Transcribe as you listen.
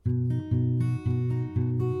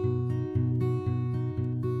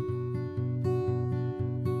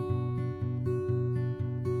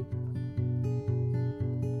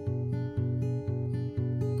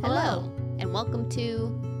welcome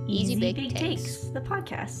to Easy Big Takes, the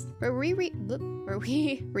podcast. Where we read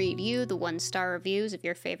you the 1-star reviews of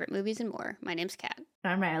your favorite movies and more. My name's Kat.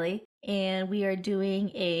 I'm Ryley, and we are doing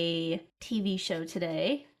a TV show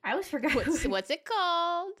today. I always forgot. What's it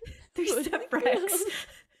called? 3 Step Rex.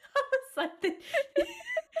 I was like,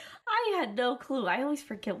 I had no clue. I always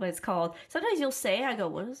forget what it's called. Sometimes you'll say, I go,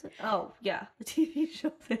 what is it? Oh, yeah, the TV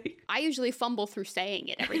show thing. I usually fumble through saying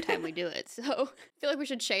it every time we do it, so I feel like we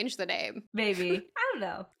should change the name. Maybe. I don't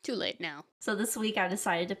know. Too late now. So this week I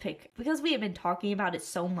decided to pick, because we have been talking about it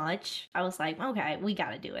so much, I was like, okay, we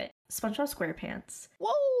gotta do it. Spongebob Squarepants.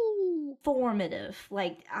 Whoa! Formative.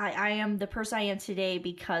 Like, I am the person I am today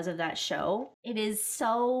because of that show. It is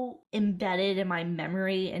so embedded in my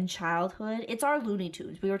memory and childhood. It's our Looney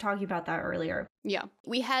Tunes. We were talking about that earlier. Yeah,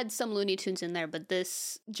 we had some Looney Tunes in there, but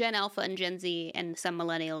this Gen Alpha and Gen Z and some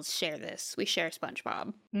millennials share this. We share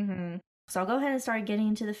SpongeBob. Mm-hmm. So I'll go ahead and start getting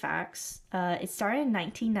into the facts. It started in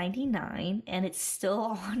 1999, and it's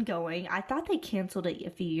still ongoing. I thought they canceled it a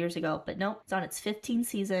few years ago, but nope. It's on its 15th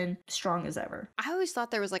season, strong as ever. I always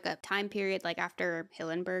thought there was like a time period like after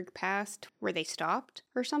Hillenburg passed where they stopped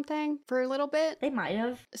or something for a little bit. They might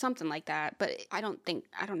have. Something like that, but I don't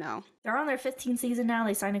know. They're on their 15th season now.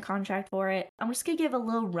 They signed a contract for it. I'm just going to give a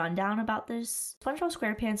little rundown about this. SpongeBob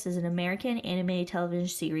SquarePants is an American animated television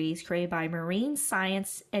series created by marine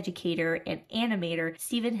science educator and animator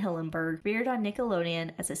Steven Hillenburg, reared on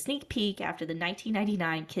Nickelodeon as a sneak peek after the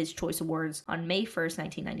 1999 Kids' Choice Awards on May 1st,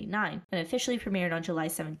 1999, and officially premiered on July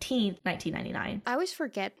 17th, 1999. I always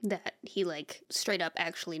forget that he like straight up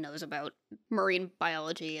actually knows about marine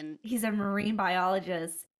biology, and he's a marine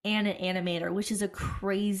biologist and an animator, which is a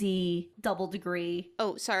crazy double degree.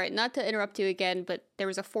 Oh, sorry, not to interrupt you again, but there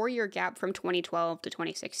was a 4-year gap from 2012 to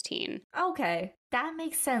 2016. Okay. That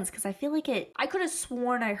makes sense, because I feel like I could have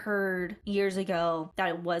sworn I heard years ago that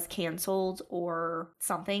it was canceled or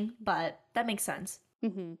something, but that makes sense.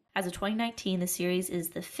 Mm-hmm. As of 2019, the series is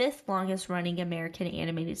the 5th longest running American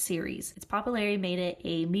animated series. Its popularity made it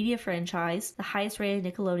a media franchise, the highest rated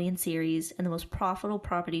Nickelodeon series, and the most profitable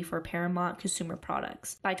property for Paramount Consumer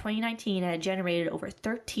Products. By 2019, it had generated over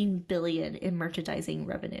 $13 billion in merchandising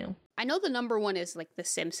revenue. I know the number one is like The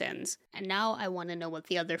Simpsons, and now I want to know what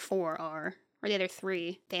the other 4 are. Or the other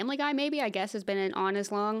 3. Family Guy, maybe, I guess, has been on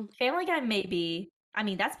as long. Family Guy, maybe. I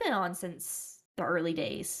mean, that's been on since the early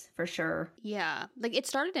days, for sure. Yeah. Like, it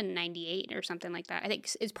started in 98 or something like that. I think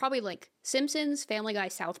it's probably like Simpsons, Family Guy,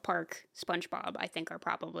 South Park, SpongeBob, I think are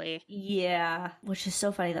probably. Yeah. Which is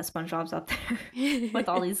so funny that SpongeBob's up there with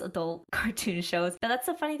all these adult cartoon shows. But that's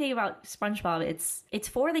the funny thing about SpongeBob. It's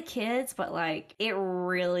for the kids, but like, it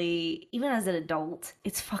really, even as an adult,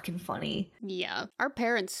 it's fucking funny. Yeah. Our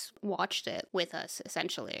parents watched it with us,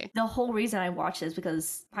 essentially. The whole reason I watched it is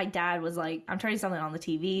because my dad was like, I'm turning something on the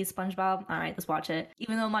TV, SpongeBob. All right, let's watch it.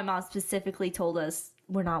 Even though my mom specifically told us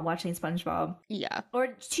we're not watching SpongeBob. Yeah. Or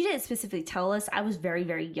she didn't specifically tell us. I was very,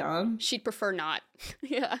 very young. She'd prefer not.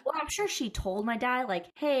 Yeah. Well, I'm sure she told my dad, like,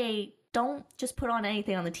 hey, don't just put on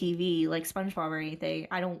anything on the TV, like SpongeBob or anything.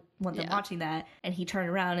 I don't want them watching that. And he turned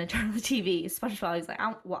around and turned on the TV. SpongeBob, he's like,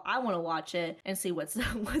 I want to watch it and see what's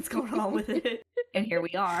going on with it. And here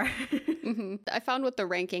we are. Mm-hmm. I found what the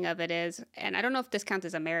ranking of it is, and I don't know if this counts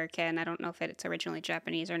as American. I don't know if it's originally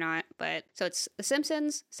Japanese or not. But so it's The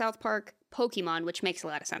Simpsons, South Park, Pokemon, which makes a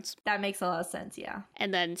lot of sense. That makes a lot of sense, yeah.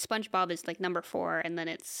 And then SpongeBob is like number 4, and then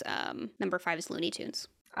it's number 5 is Looney Tunes.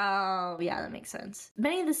 Oh, yeah, that makes sense.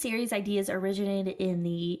 Many of the series' ideas originated in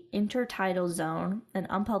the Intertidal Zone, an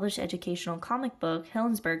unpublished educational comic book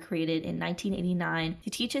Hillenburg created in 1989 to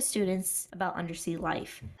teach his students about undersea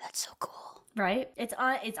life. That's so cool. Right? It's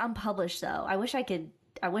unpublished, though. I wish I could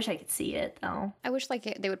see it, though. I wish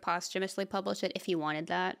they would posthumously publish it if you wanted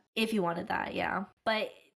that. If you wanted that, yeah.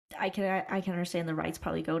 But I can understand the rights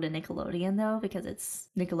probably go to Nickelodeon, though, because it's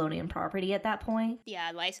Nickelodeon property at that point.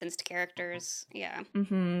 Yeah, licensed characters. Yeah.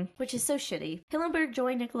 Mm-hmm. Which is so shitty. Hillenburg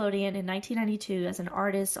joined Nickelodeon in 1992 as an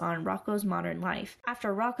artist on Rocko's Modern Life.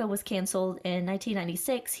 After Rocko was canceled in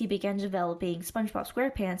 1996, he began developing SpongeBob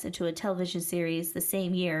SquarePants into a television series the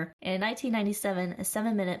same year. And in 1997, a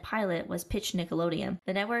 7-minute pilot was pitched to Nickelodeon.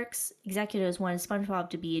 The network's executives wanted SpongeBob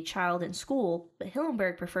to be a child in school, but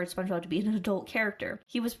Hillenburg preferred SpongeBob to be an adult character.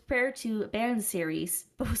 He was prepared to abandon the series,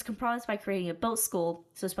 but was compromised by creating a boat school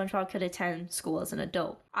so SpongeBob could attend school as an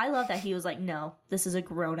adult. I love that he was like, no, this is a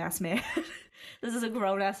grown-ass man. This is a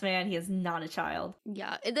grown-ass man. He is not a child.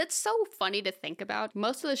 Yeah, that's so funny to think about.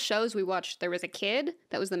 Most of the shows we watched, there was a kid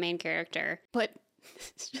that was the main character, but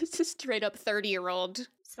it's just a straight-up 30-year-old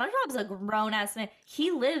SpongeBob's a grown-ass man.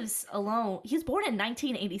 He lives alone. He was born in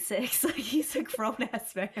 1986. Like, he's a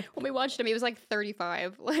grown-ass man. When we watched him, he was like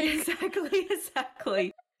 35. Like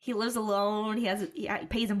Exactly. He lives alone. He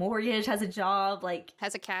pays a mortgage, has a job, like...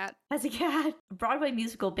 Has a cat. Has a cat. A Broadway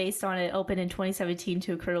musical based on it opened in 2017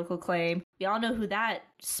 to a critical acclaim. We all know who that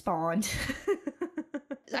spawned.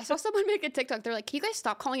 I saw someone make a TikTok. They're like, can you guys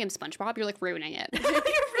stop calling him SpongeBob? You're like ruining it.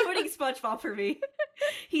 You're ruining SpongeBob for me.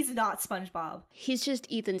 He's not SpongeBob. He's just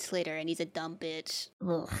Ethan Slater, and he's a dumb bitch.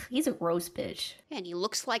 Ugh, he's a gross bitch. And he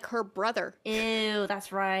looks like her brother. Ew,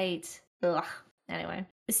 that's right. Ugh. Anyway.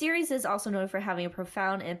 The series is also known for having a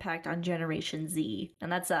profound impact on Generation Z, and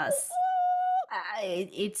that's us.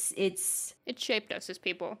 It shaped us as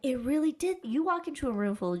people. It really did. You walk into a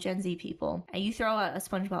room full of Gen Z people and you throw out a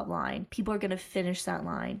SpongeBob line. People are going to finish that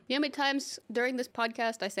line. You know how many times during this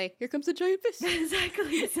podcast I say, here comes the giant fish?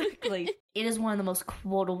 Exactly. It is one of the most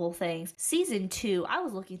quotable things. Season 2, I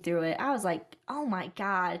was looking through it. I was like, oh my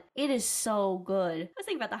God, it is so good. I was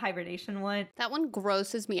thinking about the hibernation one. That one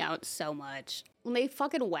grosses me out so much. When they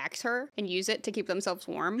fucking wax her and use it to keep themselves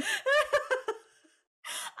warm.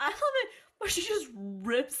 I love it. Where she just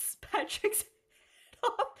rips Patrick's head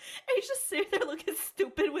off and he's just sitting there looking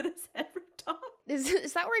stupid with his head ripped off.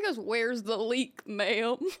 Is that where he goes, where's the leak,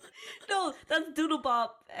 ma'am? No, that's Doodlebop.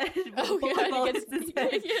 Oh, yeah, is his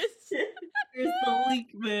head. Yes. Where's the leak,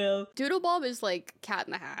 ma'am? Doodlebob is like Cat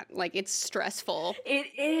in the Hat. Like, it's stressful. It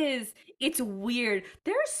is. It's weird.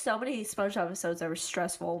 There are so many SpongeBob episodes that were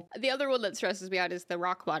stressful. The other one that stresses me out is the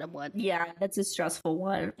rock bottom one. Yeah, that's a stressful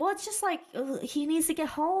one. Well, it's just like, he needs to get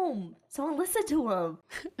home. Someone listen to him.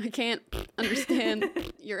 I can't understand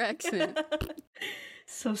your accent.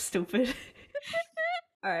 So stupid.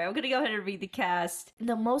 All right, I'm going to go ahead and read the cast.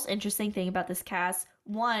 The most interesting thing about this cast,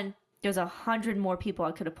 one, there's 100 more people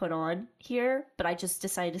I could have put on here, but I just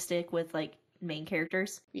decided to stick with, like, main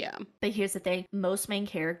characters. Yeah. But here's the thing. Most main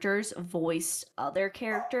characters voiced other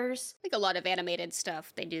characters. Like a lot of animated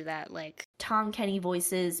stuff, they do that, like... Tom Kenny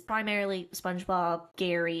voices primarily SpongeBob,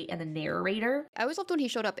 Gary, and the narrator. I always loved when he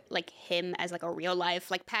showed up, like, him as, like, a real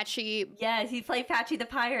life, like, Patchy. Yeah, he played Patchy the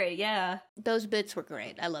Pirate, yeah. Those bits were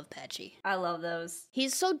great. I love Patchy. I love those.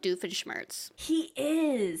 He's so Doofenshmirtz. He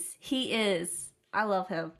is. He is. I love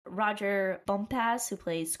him. Roger Bumpass, who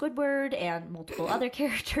plays Squidward, and multiple other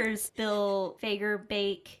characters. Bill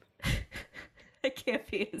Fagerbake. I can't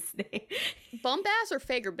be his name. Bumpass or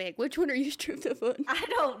Fagerbake? Which one are you stricter on? I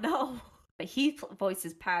don't know. But he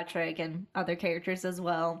voices Patrick and other characters as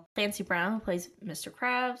well. Clancy Brown, who plays Mr.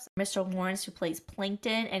 Krabs. Mr. Lawrence, who plays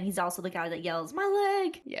Plankton, and he's also the guy that yells, "My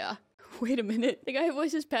leg!" Yeah. Wait a minute. The guy who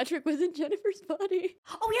voices Patrick was in Jennifer's Body.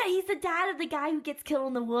 Oh yeah, he's the dad of the guy who gets killed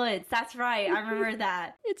in the woods. That's right. I remember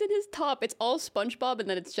that. It's in his top. It's all SpongeBob, and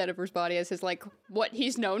then it's Jennifer's Body as his, like, what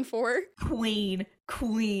he's known for. Queen.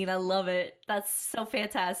 I love it. That's so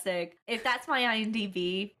fantastic. If that's my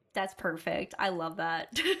IMDb, that's perfect. I love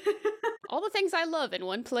that. All the things I love in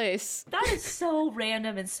one place. That is so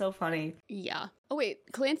random and so funny. Yeah. Oh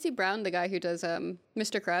wait, Clancy Brown, the guy who does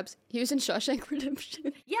Mr. Krabs, he was in Shawshank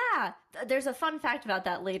Redemption. Yeah, there's a fun fact about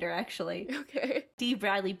that later, actually. Okay. D.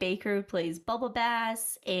 Bradley Baker who plays Bubba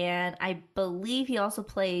Bass, and I believe he also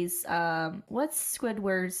plays what's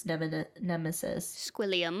Squidward's nemesis?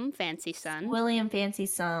 Squilliam, Fancy Son. William Fancy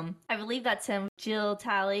Son. I believe that's him. Jill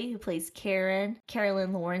Talley, who plays Karen.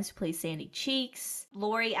 Carolyn Lawrence, who plays Sandy Cheeks.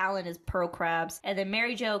 Lori Allen is Pearl Krabs, and then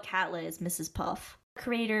Mary Jo Catlett is Mrs. Puff.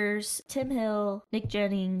 Creators Tim Hill, Nick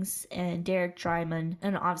Jennings, and Derek Dryman.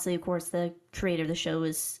 And obviously, of course, the creator of the show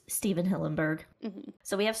is Steven Hillenburg. Mm-hmm.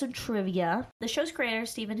 So we have some trivia. The show's creator,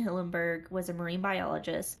 Steven Hillenburg, was a marine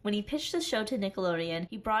biologist. When he pitched the show to Nickelodeon,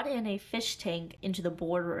 he brought in a fish tank into the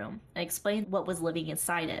boardroom and explained what was living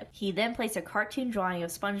inside it. He then placed a cartoon drawing of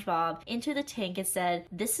SpongeBob into the tank and said,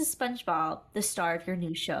 "This is SpongeBob, the star of your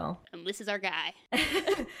new show." And this is our guy.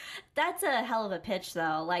 That's a hell of a pitch,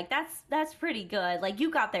 though. Like, that's pretty good. Like,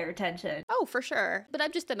 you got their attention. Oh, for sure. But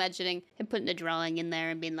I'm just imagining him putting a drawing in there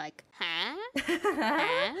and being like, huh?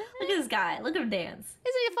 Huh? Look at this guy. Look at him dance.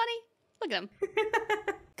 Isn't it funny? Look at him.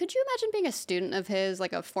 Could you imagine being a student of his,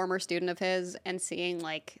 like a former student of his, and seeing,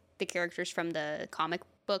 like, the characters from the comic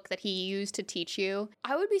book that he used to teach you?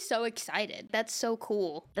 I would be so excited. That's so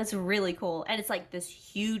cool. That's really cool. And it's like this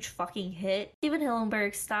huge fucking hit. Steven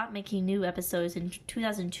Hillenburg stopped making new episodes in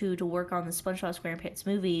 2002 to work on the Spongebob Squarepants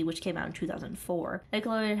movie, which came out in 2004.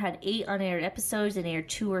 Nickelodeon had 8 unaired episodes and aired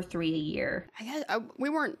 2 or 3 a year. I guess we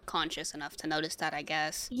weren't conscious enough to notice that, I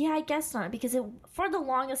guess. Yeah, I guess not, because for the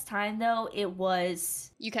longest time, though, it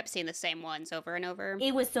was... You kept seeing the same ones over and over.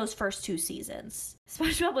 It was those first 2 seasons.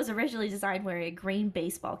 SpongeBob was originally designed wearing a green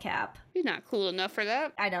baseball baseball cap. He's not cool enough for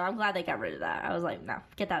that. I know, I'm glad they got rid of that. I was like, no,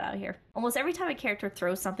 get that out of here. Almost every time a character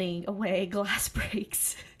throws something away, glass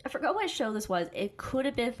breaks. I forgot what show this was. It could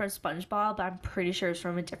have been from SpongeBob, but I'm pretty sure it's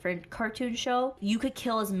from a different cartoon show. You could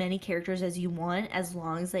kill as many characters as you want as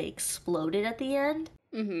long as they exploded at the end.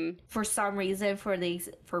 Mm-hmm. For some reason, for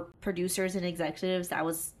producers and executives, that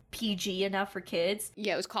was PG enough for kids.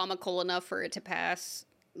 Yeah, it was comical enough for it to pass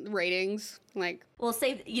ratings. Like, well,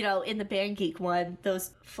 say, you know, in the Band Geek one,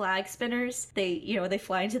 those flag spinners, they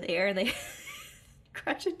fly into the air and they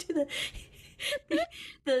crash into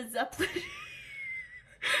the Zeppelin.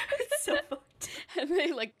 It's so fucked. And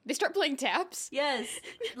they start playing taps. Yes,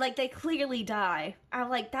 like they clearly die. I'm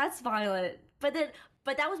like, that's violent.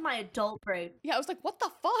 But that was my adult brain. Yeah, I was like, what the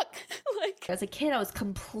fuck? Like, as a kid, I was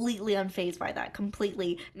completely unfazed by that.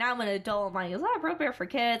 Completely. Now I'm an adult. I'm like, is that appropriate for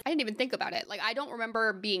kids? I didn't even think about it. Like, I don't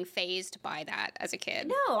remember being fazed by that as a kid.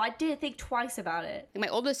 No, I didn't think twice about it. Like, my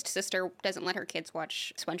oldest sister doesn't let her kids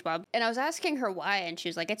watch SpongeBob. And I was asking her why, and she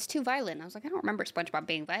was like, it's too violent. I was like, I don't remember SpongeBob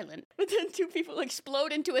being violent. But then two people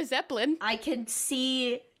explode into a Zeppelin. I can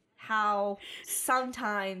see how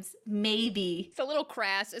sometimes maybe it's a little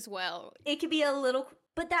crass as well. It could be a little,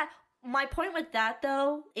 but my point with that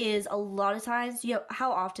though is a lot of times, you know,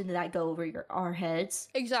 how often did that go over our heads?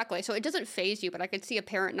 Exactly. So it doesn't faze you, but I could see a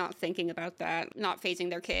parent not thinking about that, not phasing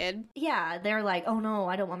their kid. Yeah, they're like, oh no,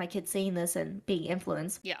 I don't want my kid seeing this and being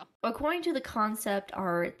influenced. Yeah. According to the concept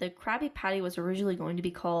art, the Krabby Patty was originally going to be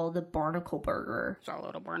called the Barnacle Burger. It's a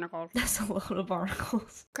load of barnacles. That's a load of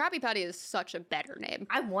barnacles. Krabby Patty is such a better name.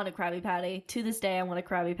 I want a Krabby Patty. To this day, I want a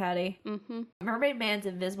Krabby Patty. Mm-hmm. Mermaid Man's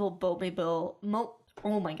Invisible Boatmobile...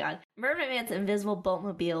 Oh my god. Mermaid Man's Invisible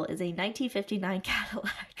Boatmobile is a 1959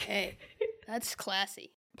 Cadillac. Hey, that's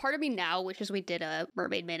classy. Part of me now wishes we did a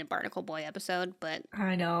Mermaid Man and Barnacle Boy episode, but...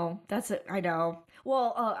 I know. I know.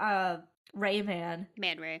 Well, Rayman.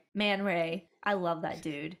 Man Ray. I love that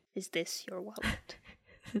dude. Is this your wallet?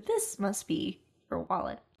 This must be your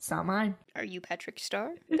wallet. It's not mine. Are you Patrick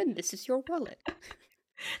Star? Then this is your wallet.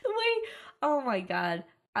 The way... Oh my god.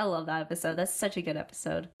 I love that episode. That's such a good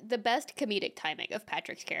episode. The best comedic timing of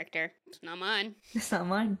Patrick's character. It's not mine. It's not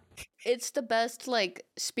mine. It's the best, like,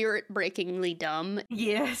 spirit-breakingly dumb.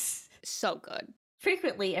 Yes. So good.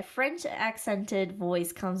 Frequently, a French-accented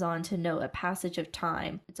voice comes on to note a passage of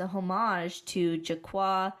time. It's a homage to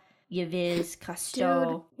Jacques Yves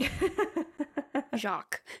Cousteau.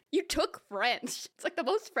 Jacques. You took French. It's like the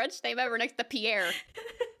most French name ever next to Pierre.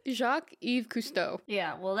 Jacques-Yves Cousteau.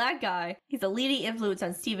 Yeah, well, that guy, he's a leading influence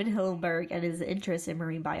on Steven Hillenburg and his interest in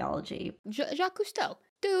marine biology. Jacques Cousteau.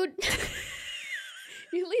 Dude.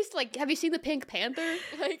 You at least, like, have you seen the Pink Panther?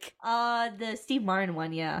 Like, the Steve Martin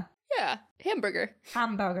one, yeah. Yeah, Hamburger.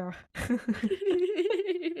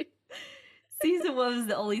 Season 1 was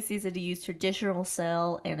the only season to use traditional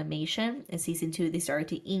cell animation. In Season 2, they started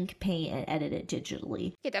to ink, paint, and edit it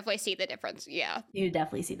digitally. You definitely see the difference, yeah. You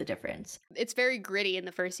definitely see the difference. It's very gritty in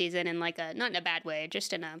the first season in like a, not in a bad way,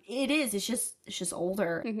 just in a... It is, it's just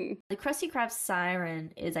older. Mm-hmm. The Krusty Krab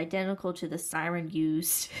siren is identical to the siren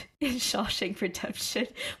used in Shawshank Redemption,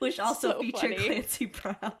 which also featured Clancy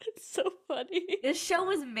Brown. It's so funny. This show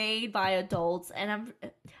was made by adults, and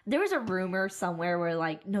there was a rumor somewhere where,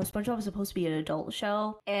 like, no, SpongeBob was supposed to be an adult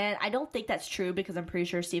show, and I don't think that's true because I'm pretty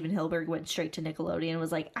sure Steven Hillenburg went straight to Nickelodeon and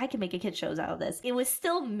was like, I can make a kid shows out of this. It was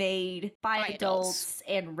still made by adults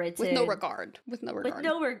and written with no regard.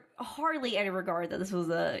 Hardly any regard that this was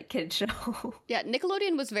a kid show. Yeah,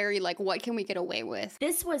 Nickelodeon was very like, what can we get away with?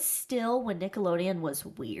 This was still when Nickelodeon was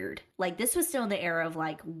weird. Like, this was still in the era of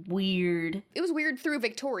like weird. It was weird through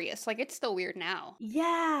Victorious. Like, it's still weird now.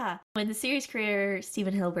 Yeah. When the series creator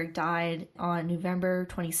Steven Hillenburg died on November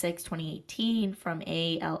 26, 2018 from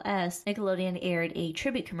ALS, Nickelodeon aired a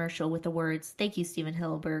tribute commercial with the words, "Thank you, Steven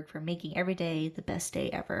Hillenburg, for making every day the best day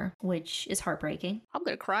ever," which is heartbreaking. I'm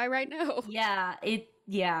gonna cry right now. Yeah.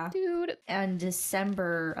 Dude. And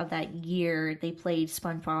December of that year, they played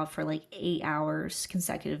SpongeBob for like 8 hours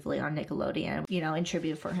consecutively on Nickelodeon, you know, in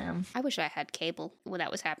tribute for him. I wish I had cable when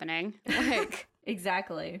that was happening. Like,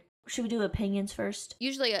 exactly. Should we do opinions first?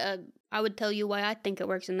 Usually, I would tell you why I think it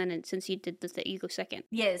works, and then since you did the you go second.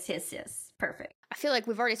 Yes. Perfect. I feel like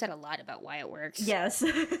we've already said a lot about why it works. Yes.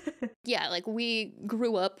 Yeah, like, we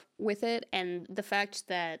grew up with it, and the fact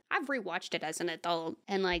that I've rewatched it as an adult,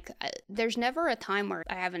 and, like, there's never a time where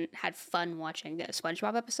I haven't had fun watching a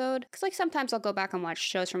SpongeBob episode. Because, like, sometimes I'll go back and watch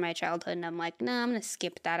shows from my childhood, and I'm like, nah, I'm gonna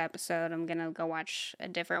skip that episode. I'm gonna go watch a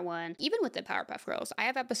different one. Even with the Powerpuff Girls, I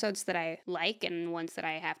have episodes that I like and ones that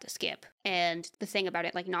I have to skip. And the thing about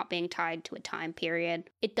it, like, not being tied to a time period,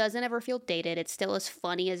 it doesn't ever feel dated. It's still as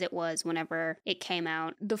funny as it was whenever it came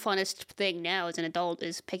out. The funnest thing now as an adult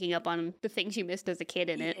is picking up on the things you missed as a kid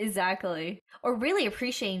in it. Exactly. Or really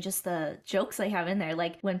appreciating just the jokes they have in there.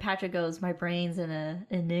 Like when Patrick goes, my brain's in a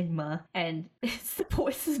enigma, and it's the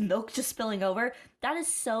voice's milk just spilling over. That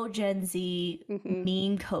is so Gen Z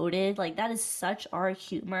meme coded. Like, that is such our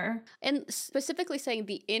humor. And specifically saying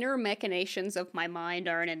the inner machinations of my mind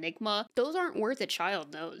are an enigma, those aren't words a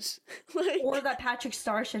child knows. Or that Patrick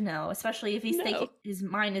Star should know, especially if he's thinking his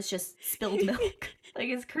mind is just spilled milk. Like,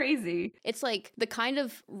 it's crazy. It's like the kind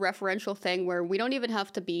of referential thing where we don't even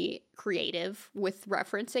have to be creative with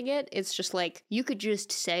referencing it. It's just like, you could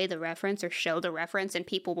just say the reference or show the reference and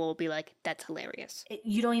people will be like, that's hilarious.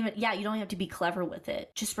 You don't even have to be clever with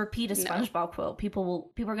it. Just repeat a SpongeBob quote.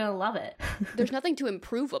 People are gonna love it. There's nothing to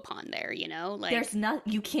improve upon there, you know? Like,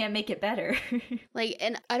 you can't make it better. Like,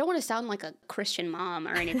 and I don't want to sound like a Christian mom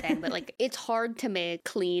or anything, but like, it's hard to make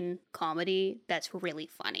clean comedy that's really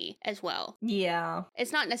funny as well. Yeah.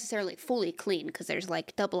 It's not necessarily fully clean because there's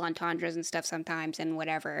like double entendres and stuff sometimes and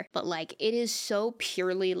whatever, but like, it is so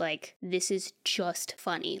purely like, this is just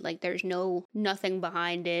funny. Like, there's nothing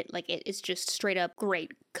behind it. Like, it's just straight up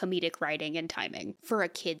great comedic writing and timing for a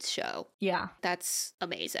kid's show. Yeah. That's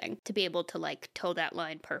amazing to be able to like toe that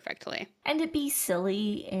line perfectly. And to be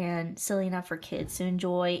silly and silly enough for kids to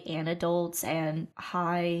enjoy, and adults and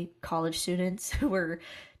high college students who are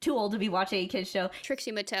too old to be watching a kid's show.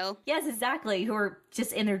 Trixie Mattel. Yes, exactly. Who are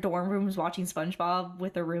just in their dorm rooms watching SpongeBob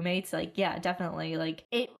with their roommates. Like, yeah, definitely. Like,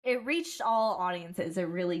 it reached all audiences. It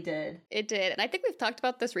really did. It did. And I think we've talked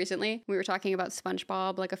about this recently. We were talking about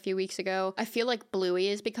SpongeBob like a few weeks ago. I feel like Bluey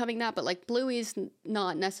is becoming that, but like Bluey's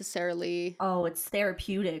not necessarily... Oh, it's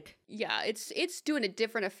therapeutic. Yeah, it's doing a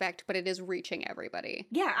different effect, but it is reaching everybody.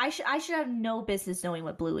 Yeah, I should have no business knowing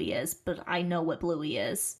what Bluey is, but I know what Bluey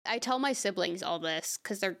is. I tell my siblings all this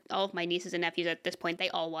because they're all of my nieces and nephews at this point. They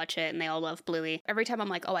all watch it and they all love Bluey. Every time I'm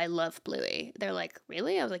like, oh, I love Bluey, they're like,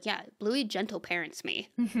 really? I was like, yeah, Bluey gentle parents me.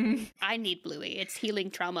 I need Bluey. It's healing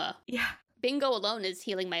trauma. Yeah. Bingo alone is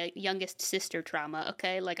healing my youngest sister trauma,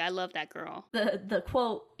 okay? Like, I love that girl. The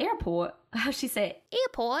quote, airport, how'd she say it?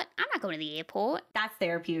 Airport? I'm not going to the airport. That's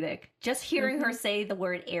therapeutic. Just hearing her say the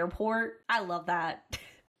word airport, I love that.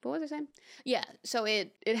 What was I saying? Yeah, so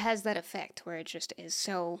it has that effect where it just is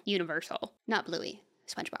so universal. Not Bluey,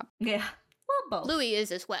 SpongeBob. Yeah, well, both. Bluey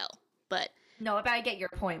is as well, but... No, but I get your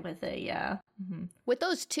point with it, yeah. Mm-hmm. With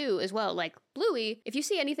those two as well, like Bluey, if you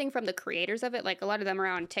see anything from the creators of it, like a lot of them are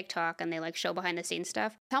on TikTok and they like show behind the scenes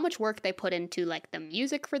stuff, how much work they put into like the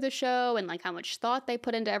music for the show and like how much thought they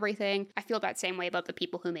put into everything. I feel that same way about the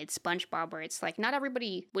people who made SpongeBob, where it's like not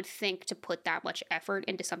everybody would think to put that much effort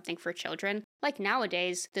into something for children. Like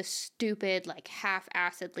nowadays, the stupid, like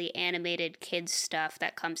half-assedly animated kids stuff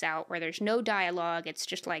that comes out where there's no dialogue, it's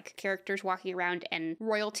just like characters walking around and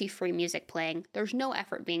royalty-free music playing. There's no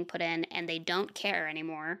effort being put in and they don't care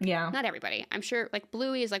anymore. Yeah. Not everybody. I'm sure like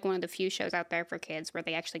Bluey is like one of the few shows out there for kids where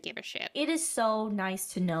they actually give a shit. It is so nice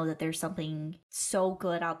to know that there's something so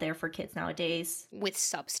good out there for kids nowadays. With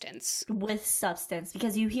substance. With substance.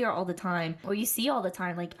 Because you hear all the time, or you see all the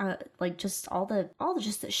time, like just all the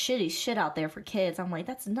just the shitty shit out there for kids. I'm like,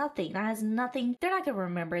 that's nothing. That has nothing. They're not gonna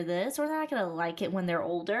remember this, or they're not gonna like it when they're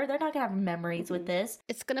older. They're not gonna have memories with this.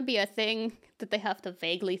 It's gonna be a thing that they have to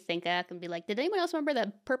vaguely think back and be like, did anyone else remember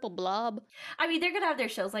that purple blob? I mean, they're gonna have their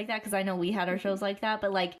shows like that because I know we had our shows like that,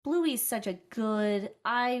 but like Bluey's such a good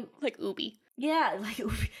like Ooby. Yeah, like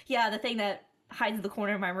yeah, the thing that hides in the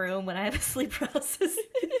corner of my room when I have a sleep paralysis.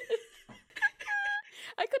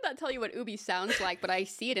 I could not tell you what Ooby sounds like, but I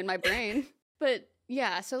see it in my brain. But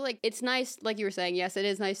yeah, so like it's nice, like you were saying, yes, it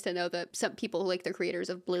is nice to know that some people like the creators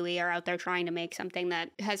of Bluey are out there trying to make something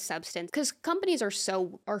that has substance. Because companies are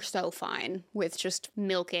so fine with just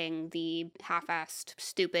milking the half-assed,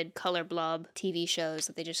 stupid color blob TV shows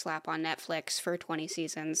that they just slap on Netflix for 20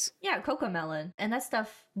 seasons. Yeah, Cocomelon. And that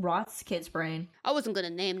stuff rots kids' brain. I wasn't gonna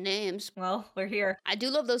name names. Well, we're here. I do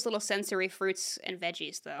love those little sensory fruits and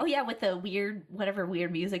veggies, though. Oh yeah, with the whatever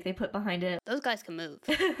weird music they put behind it. Those guys can move.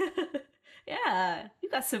 Yeah, you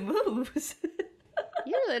got some moves.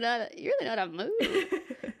 You're really not a move.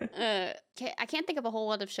 I can't think of a whole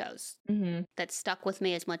lot of shows that stuck with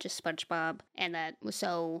me as much as SpongeBob, and that was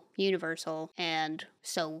so universal and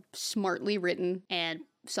so smartly written and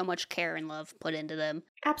so much care and love put into them.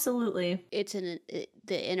 Absolutely.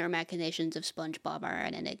 The inner machinations of SpongeBob are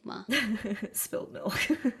an enigma. Spilled milk.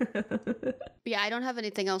 But yeah, I don't have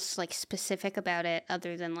anything else like specific about it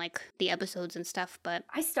other than like the episodes and stuff, but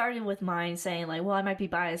I started with mine saying like, well, I might be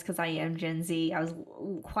biased because I am Gen Z. I was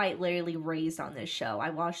quite literally raised on this show.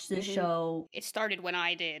 I watched this show. It started when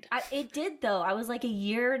I did. It did though. I was like a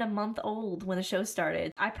year and a month old when the show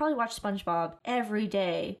started. I probably watched SpongeBob every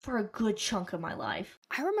day for a good chunk of my life.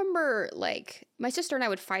 I remember like my sister and I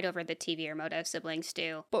would fight over the TV remote as siblings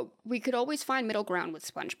do, but we could always find middle ground with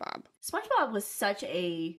SpongeBob. SpongeBob was such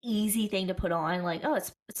a easy thing to put on. Like, oh,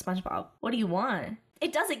 it's SpongeBob. What do you want?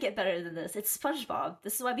 It doesn't get better than this. It's SpongeBob.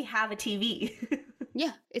 This is why we have a TV.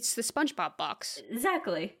 Yeah, it's the SpongeBob box.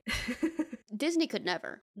 Exactly. Disney could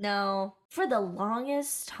never. No. For the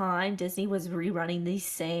longest time, Disney was rerunning the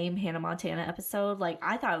same Hannah Montana episode. Like,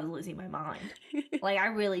 I thought I was losing my mind. Like, I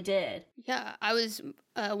really did. Yeah, I was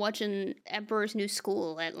watching Emperor's New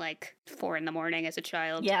School at like 4 a.m. as a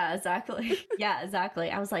child. Yeah, exactly. Yeah, exactly.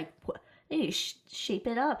 I was like, what? They need to shape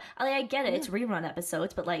it up. I get it. It's rerun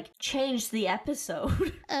episodes, but like, change the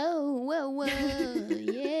episode. Oh, whoa,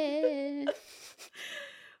 yeah.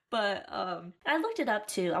 But I looked it up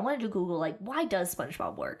too. I wanted to Google like, why does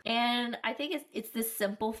SpongeBob work? And I think it's this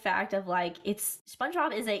simple fact of like,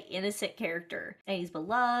 SpongeBob is a innocent character and he's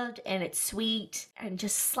beloved and it's sweet and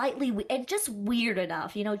just slightly and just weird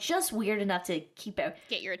enough, just weird enough to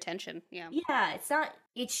get your attention. Yeah. Yeah,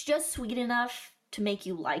 it's just sweet enough to make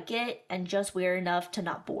you like it and just weird enough to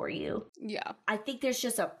not bore you. Yeah. I think there's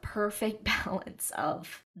just a perfect balance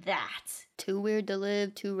of that. Too weird to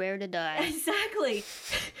live, too rare to die. Exactly.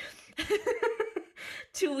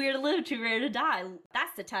 Too weird to live, too rare to die.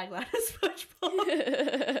 That's the tagline of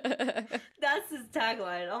SpongeBob. That's his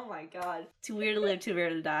tagline. Oh my god. Too weird to live, too rare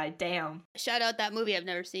to die. Damn. Shout out that movie I've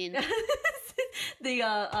never seen. The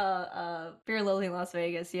Fear and Loathing in Las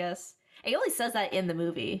Vegas, yes. It only says that in the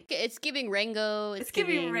movie. It's giving Rango. It's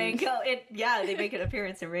giving Rango. They make an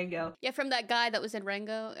appearance in Rango. Yeah, from that guy that was in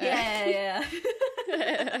Rango. Yeah.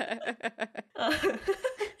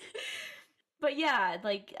 But yeah,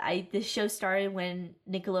 like this show started when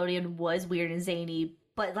Nickelodeon was weird and zany,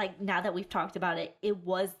 but like now that we've talked about it, it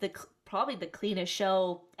was probably the cleanest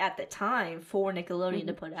show at the time for Nickelodeon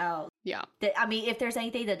to put out. Yeah. If there's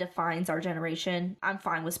anything that defines our generation, I'm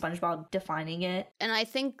fine with SpongeBob defining it. And I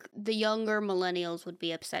think the younger millennials would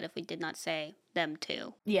be upset if we did not say them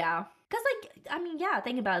too. Yeah. Because,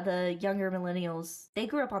 think about the younger millennials. They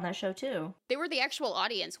grew up on that show, too. They were the actual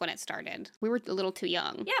audience when it started. We were a little too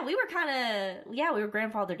young. Yeah, we were we were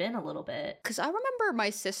grandfathered in a little bit. Because I remember my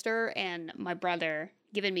sister and my brother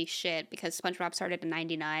giving me shit because SpongeBob started in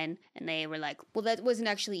 99, and they were like, well, that wasn't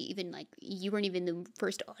actually even, like, you weren't even the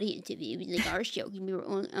first audience of it. It was, like, our show.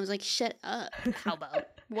 I was like, shut up. How about?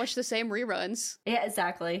 Watch the same reruns. Yeah,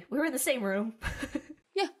 exactly. We were in the same room.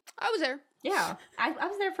 Yeah, I was there. Yeah, I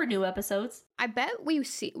was there for new episodes. I bet we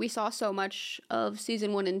saw so much of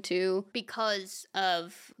season 1 and 2 because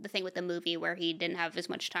of the thing with the movie where he didn't have as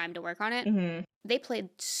much time to work on it. Mm-hmm. They played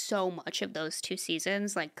so much of those 2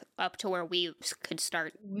 seasons, like up to where we could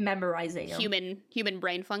start memorizing human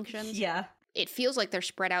brain functions. Yeah. It feels like they're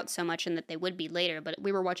spread out so much and that they would be later, but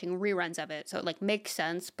we were watching reruns of it, so it like makes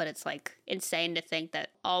sense, but it's like insane to think that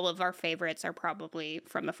all of our favorites are probably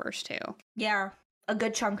from the first 2. Yeah. A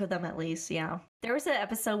good chunk of them, at least, yeah. There was an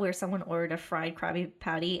episode where someone ordered a fried Krabby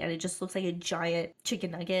Patty, and it just looks like a giant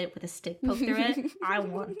chicken nugget with a stick poked through it. I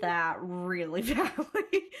want that really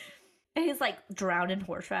badly. And he's, like, drowned in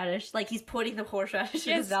horseradish. Like, he's putting the horseradish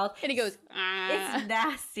in his mouth. And he goes, ah. It's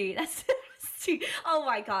nasty. That's nasty. Oh,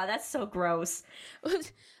 my God. That's so gross.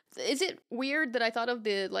 Is it weird that I thought of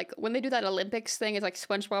the, like, when they do that Olympics thing, it's like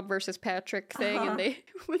SpongeBob versus Patrick thing, and they,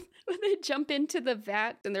 when they jump into the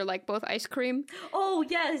vat and they're like both ice cream? Oh,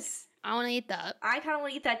 yes. I want to eat that. I kind of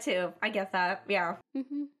want to eat that too. I get that. Yeah.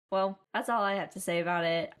 Mm-hmm. Well, that's all I have to say about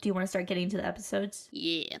it. Do you want to start getting to the episodes?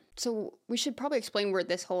 Yeah. So we should probably explain where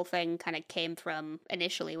this whole thing kind of came from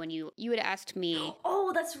initially when you had asked me.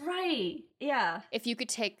 Oh, that's right. Yeah. If you could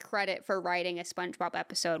take credit for writing a SpongeBob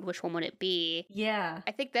episode, which one would it be? Yeah.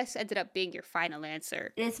 I think this ended up being your final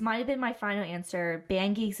answer. This might have been my final answer.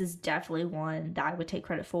 Band Geeks is definitely one that I would take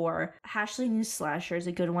credit for. Ashley News Slasher is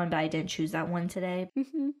a good one, but I didn't choose that one today.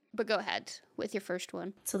 Mm-hmm. But go ahead with your first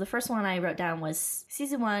one. So the first one I wrote down was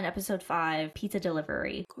season 1, episode 5, Pizza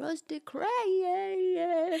Delivery. Krusty Krab.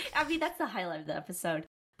 I mean, that's the highlight of the episode.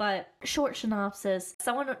 But short synopsis,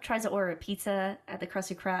 someone tries to order a pizza at the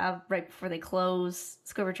Krusty Krab right before they close.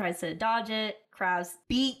 Squidward tries to dodge it. Krabs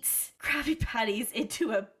beats Krabby Patties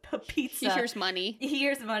into a pizza. He hears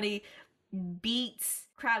money. Beats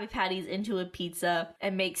Krabby Patties into a pizza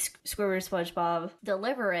and makes Squidward and SpongeBob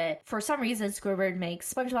deliver it. For some reason, Squidward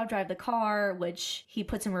makes SpongeBob drive the car, which he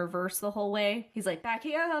puts in reverse the whole way. He's like,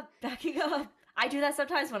 backing up, backing up. I do that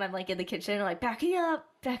sometimes when I'm like in the kitchen, like backing up,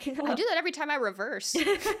 backing up. I do that every time I reverse.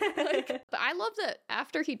 But I love that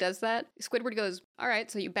after he does that, Squidward goes, all right,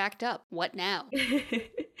 so you backed up. What now?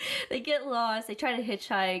 They get lost. They try to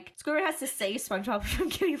hitchhike. Squidward has to save SpongeBob from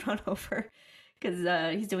getting run over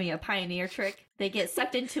because he's doing a pioneer trick. They get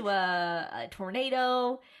sucked into a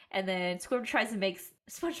tornado, and then Squidward tries to make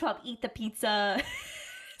SpongeBob eat the pizza.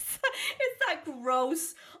 It's that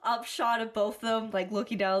gross upshot of both of them, like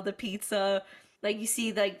looking down at the pizza. Like you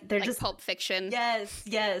see, like they're like just Pulp Fiction. Yes.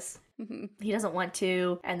 Mm-hmm. He doesn't want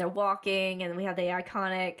to, and they're walking, and we have the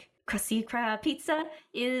iconic Krusty Krab pizza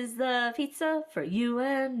is the pizza for you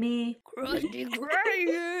and me. Krusty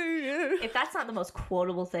Krab. If that's not the most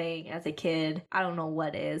quotable thing as a kid, I don't know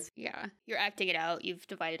what is. Yeah, you're acting it out. You've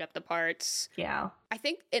divided up the parts. Yeah. I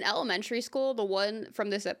think in elementary school, the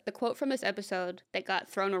quote from this episode that got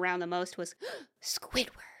thrown around the most was Squidward.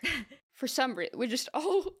 For some reason,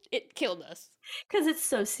 it killed us. Because it's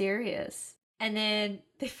so serious. And then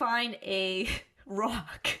they find a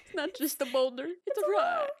rock. It's not just a boulder, it's a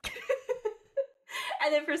rock.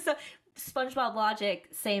 And then for some SpongeBob logic,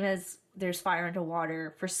 same as there's fire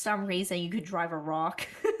underwater, for some reason you could drive a rock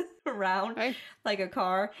around like a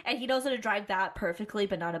car, and he knows how to drive that perfectly,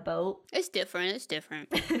 but not a boat. It's different.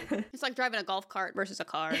 It's like driving a golf cart versus a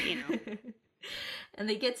car, you know. And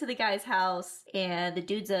they get to the guy's house, and the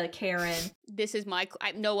dude's a Karen. This is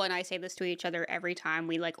Noah and I say this to each other every time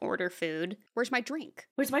we like order food. Where's my drink?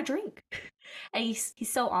 Where's my drink? And he's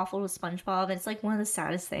so awful with SpongeBob, and it's like one of the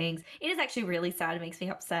saddest things. It is actually really sad. It makes me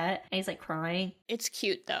upset. And he's like crying. It's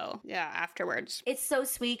cute though. Yeah, afterwards. It's so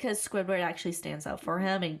sweet because Squidward actually stands up for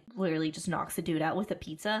him and literally just knocks the dude out with a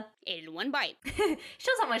pizza. Ate in one bite.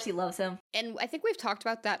 Shows how much he loves him. And I think we've talked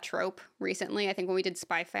about that trope recently. I think when we did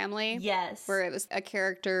Spy Family. Yes. Where it was a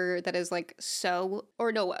character that is like so...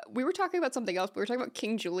 Or no, we were talking about something else. We were talking about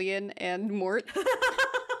King Julian and Mort.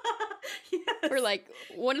 Yes. Where like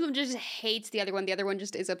one of them just hates the other one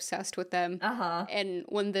just is obsessed with them. And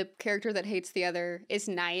when the character that hates the other is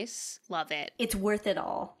nice, love it. It's worth it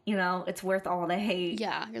all, you know? It's worth all the hate.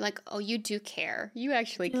 Yeah, you're like, oh, you do care. You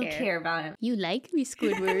actually care. You care about him. You like me,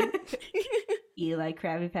 Squidward. You like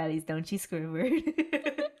Krabby Patties, don't you, Squidward?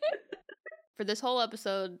 For this whole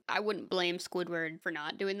episode, I wouldn't blame Squidward for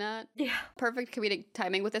not doing that. Yeah. Perfect comedic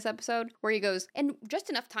timing with this episode, where he goes, and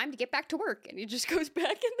just enough time to get back to work. And he just goes back in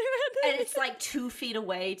there. And it's like 2 feet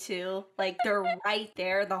away, too. Like, they're right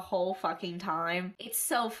there the whole fucking time. It's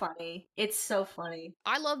so funny. It's so funny.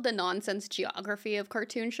 I love the nonsense geography of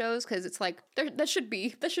cartoon shows, because it's like, that should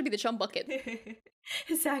be the chum bucket.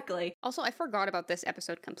 Exactly. Also, I forgot about this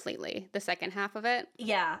episode completely, the second half of it.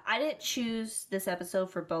 Yeah, I didn't choose this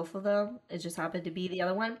episode for both of them. It just happened to be the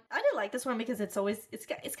other one. I did like this one because it's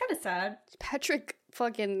kind of sad. Patrick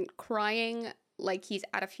fucking crying like he's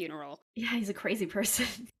at a funeral. Yeah, he's a crazy person.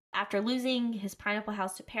 After losing his pineapple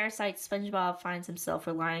house to parasites, SpongeBob finds himself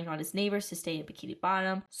relying on his neighbors to stay in Bikini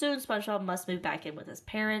Bottom. Soon, SpongeBob must move back in with his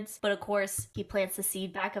parents. But of course, he plants the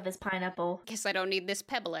seed back of his pineapple. Guess I don't need this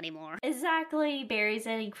pebble anymore. Exactly. He buries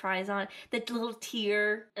it, he cries on it. The little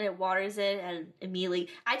tear, and it waters it, and immediately...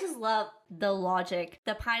 I just love the logic.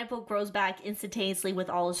 The pineapple grows back instantaneously with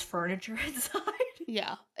all his furniture inside.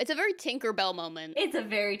 Yeah. It's a very Tinkerbell moment. It's a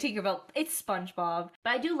very Tinkerbell. It's SpongeBob. But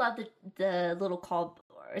I do love the little call...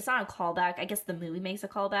 It's not a callback. I guess the movie makes a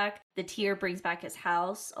callback. The tear brings back his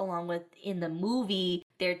house, along with in the movie,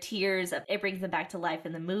 their tears, it brings them back to life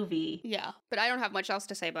in the movie. Yeah, but I don't have much else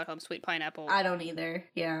to say about Home Sweet Pineapple. I don't either,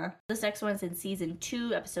 yeah. This next one's in season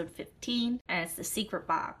 2, episode 15, and it's The Secret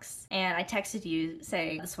Box. And I texted you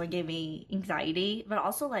saying this one gave me anxiety, but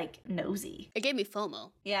also like nosy. It gave me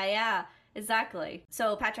FOMO. Yeah. Exactly.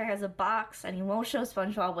 So Patrick has a box and he won't show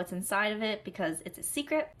SpongeBob what's inside of it because it's a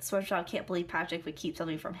secret. SpongeBob can't believe Patrick would keep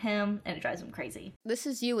something from him and it drives him crazy. This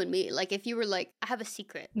is you and me. Like if you were like, I have a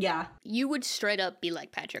secret. Yeah. You would straight up be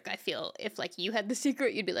like Patrick, I feel. If like you had the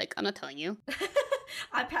secret, you'd be like, I'm not telling you.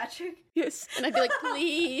 I'm Patrick. Yes. And I'd be like,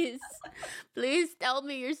 please tell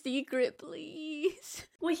me your secret, please.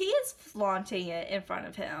 Well, he is flaunting it in front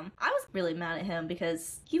of him. I was really mad at him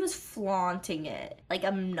because he was flaunting it, like,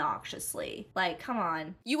 obnoxiously. Like, come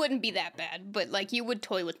on. You wouldn't be that bad, but, like, you would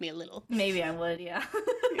toy with me a little. Maybe I would, yeah.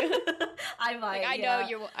 I might, like,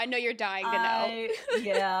 I know you're dying to know.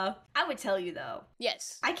 Yeah. I would tell you, though.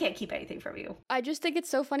 Yes. I can't keep anything from you. I just think it's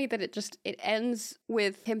so funny that it ends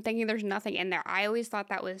with him thinking there's nothing in there. I always always thought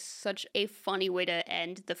that was such a funny way to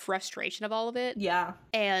end the frustration of all of it. Yeah.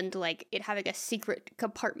 And, like, it having a secret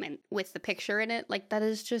compartment with the picture in it. Like, that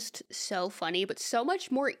is just so funny, but so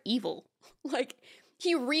much more evil. Like,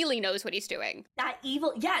 he really knows what he's doing. That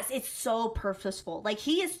evil, yes, it's so purposeful. Like,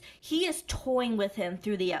 he is toying with him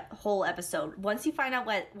through the whole episode. Once you find out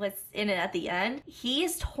what's in it at the end, he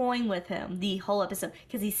is toying with him the whole episode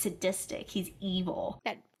because he's sadistic. He's evil.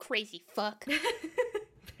 That crazy fuck.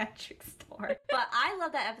 Patrick Star. But I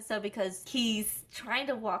love that episode because he's trying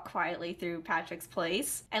to walk quietly through Patrick's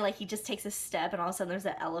place, and like he just takes a step, and all of a sudden there's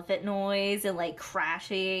an elephant noise and like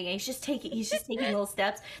crashing, and he's just taking little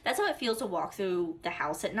steps. That's how it feels to walk through the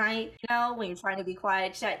house at night, you know, when you're trying to be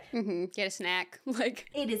quiet. Get a snack. Like,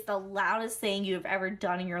 it is the loudest thing you've ever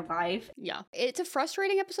done in your life. Yeah. It's a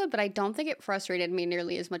frustrating episode, but I don't think it frustrated me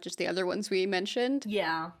nearly as much as the other ones we mentioned.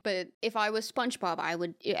 Yeah. But if I was SpongeBob, I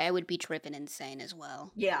would be driven insane as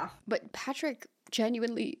well. Yeah. But Patrick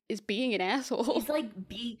genuinely is being an asshole.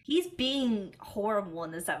 He's being horrible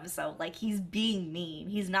in this episode. Like, he's being mean.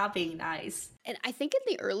 He's not being nice. And I think in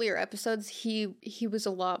the earlier episodes, he was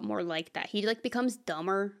a lot more like that. He, like, becomes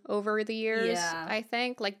dumber over the years, yeah. I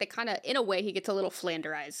think. Like, they kind of, in a way, he gets a little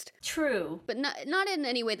Flanderized. True. But not in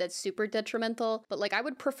any way that's super detrimental. But, like, I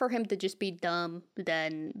would prefer him to just be dumb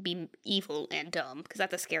than be evil and dumb, because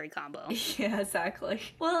that's a scary combo. Yeah, exactly.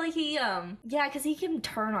 Well, because he can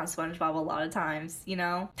turn on SpongeBob a lot of times, you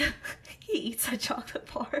know? He eats a chocolate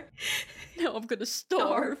bar. Now I'm gonna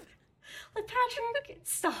starve. Like, Patrick,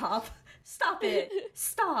 stop. Stop it.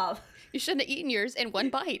 Stop. You shouldn't have eaten yours in one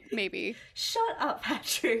bite, maybe. Shut up,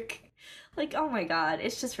 Patrick. Like, oh my god,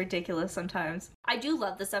 it's just ridiculous sometimes. I do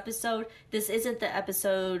love this episode. This isn't the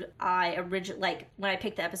episode I originally, like, when I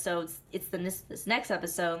picked the episodes, it's this next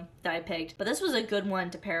episode that I picked. But this was a good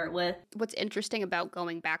one to pair it with. What's interesting about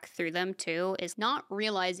going back through them, too, is not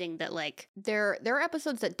realizing that, like, there are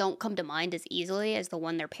episodes that don't come to mind as easily as the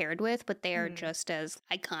one they're paired with, but they are just as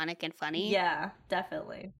iconic and funny. Yeah,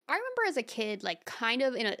 definitely. I remember as a kid, like, kind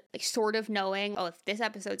of in a, like, sort of knowing, oh, if this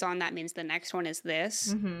episode's on, that means the next one is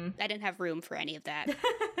this. Mm-hmm. I didn't have room for any of that.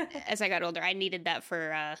 As I got older, I needed that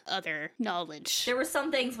for other knowledge. There were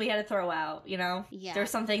some things we had to throw out, you know? Yeah. There were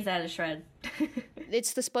some things I had to shred.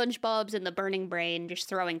 It's the SpongeBob's and the burning brain just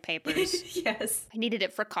throwing papers. Yes. I needed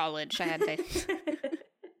it for college. I had to...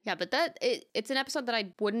 Yeah, but it's an episode that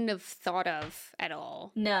I wouldn't have thought of at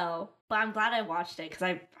all. No, but I'm glad I watched it because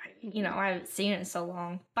I haven't seen it in so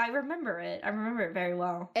long. But I remember it. I remember it very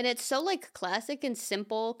well. And it's so, like, classic and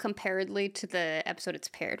simple comparatively to the episode it's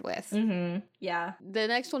paired with. Mm-hmm. Yeah. The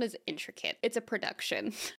next one is intricate. It's a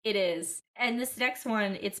production. It is. And this next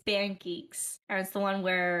one, it's Band Geeks. And it's the one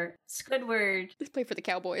where Squidward... Let's play for the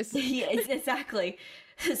Cowboys. Yeah, exactly.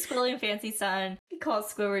 Squilly and Fancy Son, he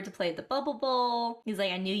calls Squidward to play the Bubble Bowl. He's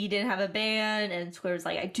like, I knew you didn't have a band. And Squidward's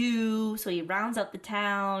like, I do. So he rounds up the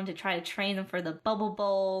town to try to train them for the Bubble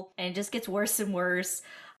Bowl. And it just gets worse and worse.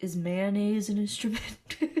 Is mayonnaise an instrument?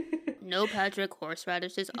 No, Patrick,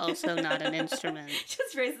 horseradish is also not an instrument.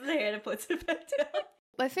 Just raises the hand and puts it back down.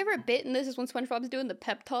 My favorite bit in this is when SpongeBob's doing the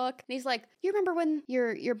pep talk, and he's like, you remember when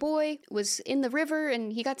your boy was in the river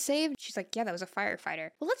and he got saved? She's like, yeah, that was a firefighter.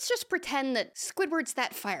 Well, let's just pretend that Squidward's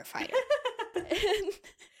that firefighter.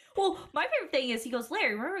 Well, my favorite thing is he goes,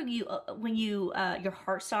 Larry, remember when your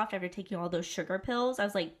heart stopped after taking all those sugar pills? I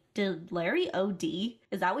was like, did Larry OD?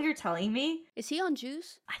 Is that what you're telling me? Is he on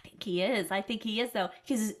juice? I think he is. Though.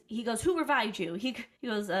 Because he goes, who revived you? He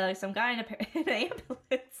goes, some guy in an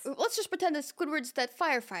ambulance. Let's just pretend that Squidward's that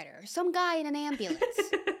firefighter. Some guy in an ambulance.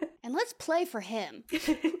 And let's play for him.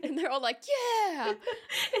 And they're all like, yeah.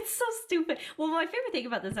 It's so stupid. Well, my favorite thing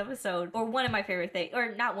about this episode, or one of my favorite things,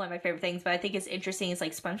 or not one of my favorite things, but I think it's interesting, is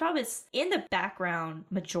like SpongeBob is in the background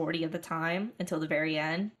majority of the time until the very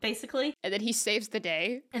end, basically. And then he saves the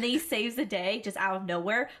day. And then he saves the day just out of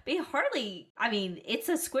nowhere. But it's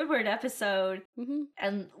a Squidward episode. Mm-hmm.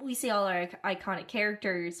 And we see all our iconic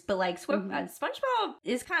characters. But like SpongeBob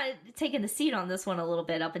is kind of taking the seat on this one a little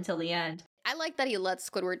bit up until the end. I like that he lets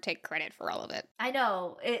Squidward take credit for all of it. I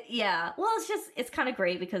know. Yeah. Well, it's kind of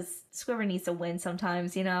great because Squidward needs to win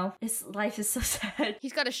sometimes, you know? His life is so sad.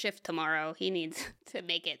 He's got a shift tomorrow. He needs to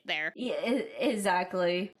make it there. Yeah,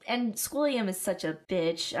 exactly. And Squilliam is such a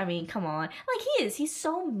bitch. I mean, come on. Like, he is. He's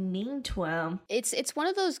so mean to him. It's one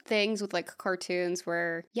of those things with, like, cartoons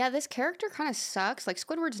where, yeah, this character kind of sucks. Like,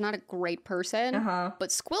 Squidward's not a great person. Uh-huh. But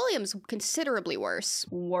Squilliam's considerably worse.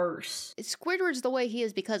 Worse. Squidward's the way he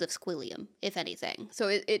is because of Squilliam. if anything. So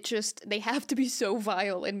it just, they have to be so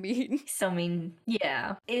vile and mean. So mean.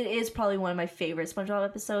 Yeah. It is probably one of my favorite SpongeBob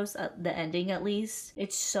episodes, the ending at least.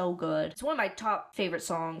 It's so good. It's one of my top favorite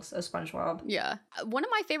songs of SpongeBob. Yeah. One of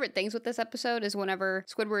my favorite things with this episode is whenever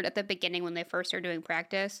Squidward, at the beginning when they first are doing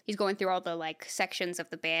practice, he's going through all the like sections of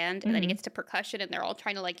the band, and then he gets to percussion and they're all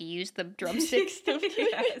trying to like use the drumstick stuff.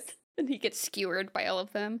 Yes. And he gets skewered by all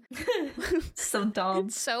of them. So dumb.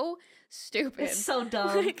 It's so stupid. It's so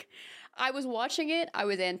dumb. Like, I was watching it, I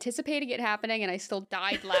was anticipating it happening, and I still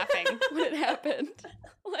died laughing when it happened.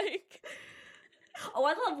 Like, oh,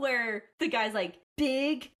 I love where the guy's like,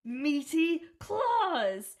 big, meaty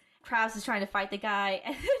claws. Krabs is trying to fight the guy,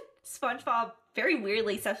 and SpongeBob very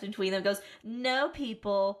weirdly steps in between them and goes, no,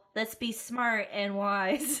 people, let's be smart and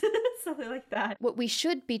wise. Something like that. What we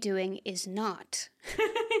should be doing is not.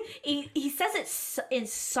 He says it in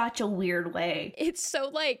such a weird way. It's so,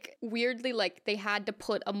 like, weirdly, like, they had to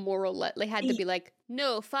put a moral, they had to be like,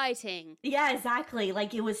 no fighting. Yeah, exactly.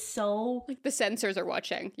 Like, it was so... Like, the censors are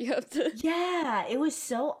watching. You have to... Yeah, it was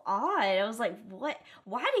so odd. I was like, what?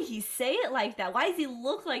 Why did he say it like that? Why does he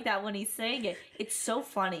look like that when he's saying it? It's so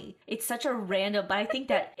funny. It's such a random... But I think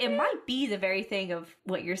that it might be the very thing of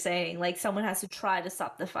what you're saying. Like, someone has to try to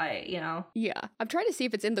stop the fight, you know? Yeah. I'm trying to see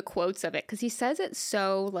if it's in the quotes of it, because he says it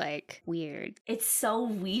so, like, weird. It's so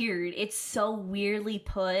weird. It's so weirdly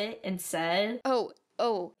put and said.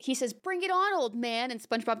 Oh, he says, bring it on, old man. And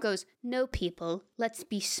SpongeBob goes, no, people, let's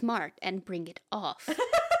be smart and bring it off.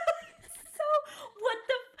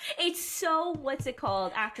 It's so, what's it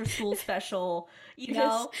called? After school special, you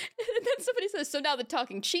know? And then somebody says, so now the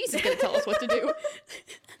talking cheese is going to tell us what to do.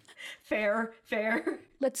 Fair.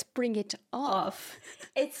 Let's bring it off.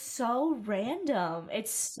 It's so random.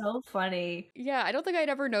 It's so funny. Yeah, I don't think I'd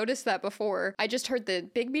ever noticed that before. I just heard the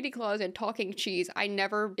big meaty claws and talking cheese. I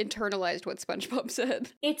never internalized what SpongeBob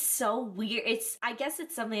said. It's so weird. I guess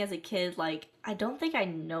it's something as a kid, like, I don't think I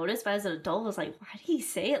noticed, but as an adult, I was like, why did he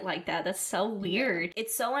say it like that? That's so weird. Yeah.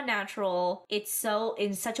 It's so unnatural. It's so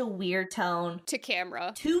in such a weird tone. To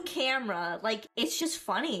camera. Like, it's just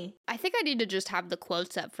funny. I think I need to just have the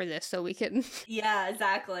quotes up for this so we can... Yeah,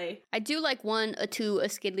 exactly. I do like 1, a 2, a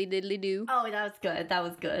skiddly diddly do. Oh, that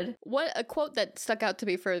was good. A quote that stuck out to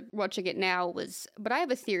me for watching it now was, but I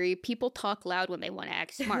have a theory, people talk loud when they want to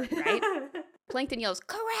act smart, right? Plankton yells,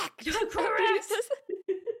 correct! Correct!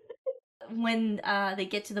 When they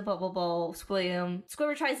get to the Bubble Bowl,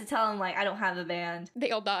 Squidward tries to tell him, like, I don't have a band.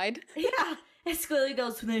 They all died. Yeah. And Squidward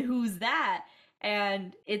goes, then who's that?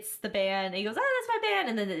 And it's the band. And he goes, oh, that's my band.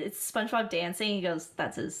 And then it's SpongeBob dancing. He goes,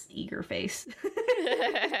 that's his eager face.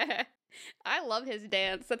 I love his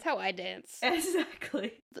dance. That's how I dance.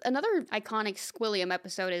 Exactly. Another iconic Squilliam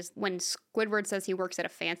episode is when Squidward says he works at a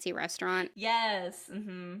fancy restaurant. Yes.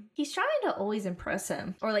 Mm-hmm. He's trying to always impress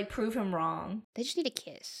him or like prove him wrong. They just need a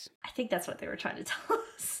kiss. I think that's what they were trying to tell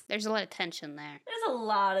us. There's a lot of tension there. There's a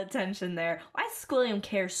lot of tension there. Why does Squilliam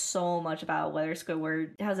care so much about whether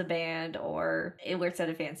Squidward has a band or it works at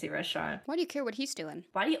a fancy restaurant? Why do you care what he's doing?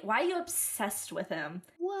 Why are you obsessed with him?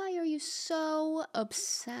 Why are you so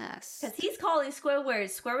obsessed? Because he's calling Squidward.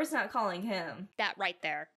 Squidward's not calling him. That right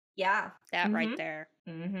there. Yeah. That right there.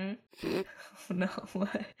 Mm-hmm. No,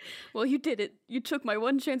 what? Well, you did it. You took my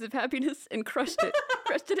one chance of happiness and crushed it.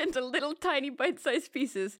 Crushed it into little tiny bite-sized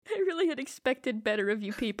pieces. I really had expected better of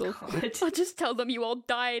you people. God. I'll just tell them you all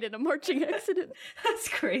died in a marching accident. That's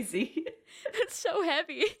crazy. It's so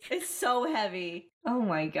heavy. It's so heavy. Oh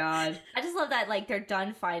my god. I just love that, like, they're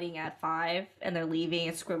done fighting at 5 and they're leaving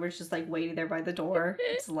and Squidward's just, like, waiting there by the door.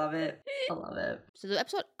 I just love it. I love it. So the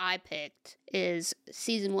episode I picked is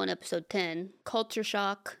Season 1, Episode 10, Culture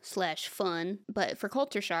Shock / Fun. But for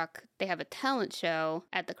Culture Shock, they have a talent show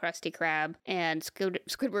at the Krusty Krab, and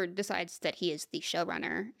Squidward decides that he is the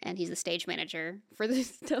showrunner, and he's the stage manager for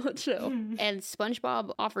this talent show. And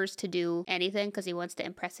SpongeBob offers to do anything because he wants to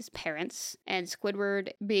impress his parents, and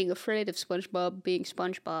Squidward, being afraid of SpongeBob being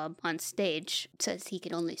SpongeBob on stage, says he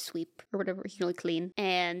can only sweep, or whatever, he can only clean,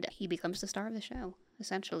 and he becomes the star of the show.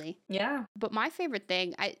 Essentially. Yeah. But my favorite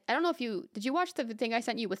thing, I don't know if did you watch the thing I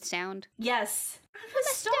sent you with sound? Yes. I'm a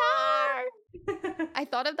star! I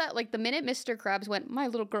thought of that, like, the minute Mr. Krabs went, my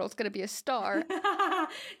little girl's gonna be a star.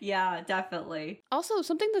 Yeah, definitely. Also,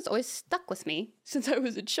 something that's always stuck with me since I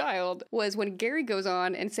was a child was when Gary goes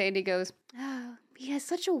on and Sandy goes, oh, he has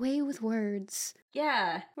such a way with words.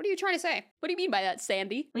 Yeah. What are you trying to say? What do you mean by that,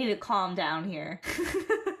 Sandy? We need to calm down here.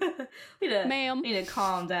 Ma'am. We need to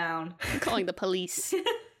calm down. I'm calling the police.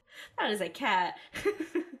 That is a cat.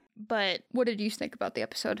 But what did you think about the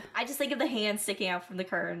episode? I just think of the hand sticking out from the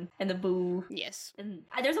curtain and the boo. Yes. And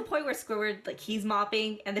there's a point where Squidward, like, he's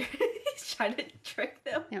mopping and he's trying to trick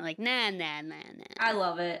them. They're like, nah. I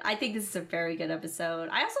love it. I think this is a very good episode.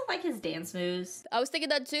 I also like his dance moves. I was thinking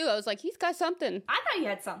that too. I was like, he's got something. I thought he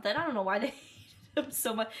had something. I don't know why they hate him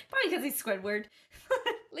so much. Probably because he's Squidward.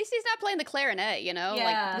 At least he's not playing the clarinet, you know?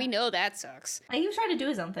 Yeah. Like, we know that sucks. Like, he was trying to do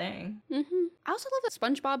his own thing. Mm-hmm. I also love that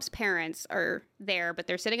SpongeBob's parents are there, but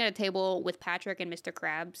they're sitting at a table with Patrick and Mr.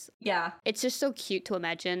 Krabs. Yeah. It's just so cute to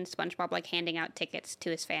imagine SpongeBob, like, handing out tickets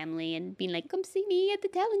to his family and being like, come see me at the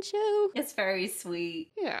talent show. It's very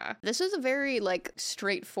sweet. Yeah. This was a very, like,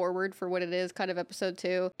 straightforward for what it is kind of episode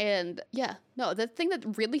 2. And, yeah. No, the thing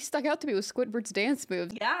that really stuck out to me was Squidward's dance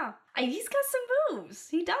moves. Yeah. He's got some moves.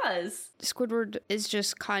 He does. Squidward is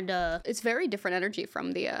just kind of, it's very different energy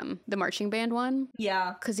from the marching band one.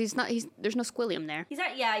 Yeah. Because there's no squillium there. He's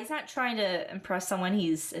not trying to impress someone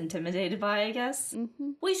he's intimidated by, I guess.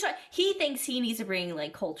 Mm-hmm. Well, he thinks he needs to bring,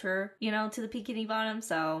 like, culture, you know, to the Bikini Bottom,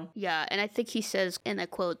 so. Yeah, and I think he says in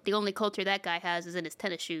that quote, the only culture that guy has is in his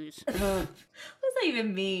tennis shoes. What does that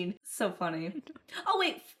even mean? So funny. Oh,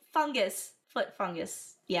 wait, fungus. Foot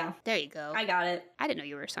fungus. Yeah. There you go. I got it. I didn't know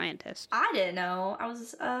you were a scientist. I didn't know. I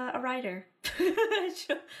was a writer.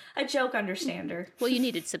 A joke understander. Well, you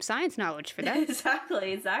needed some science knowledge for that.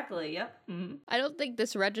 Exactly. Yep. Mm-hmm. I don't think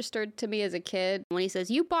this registered to me as a kid. When he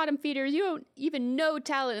says, you bottom feeders, you don't even know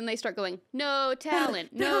talent. And they start going, no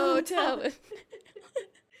talent, no talent.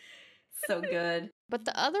 So good. But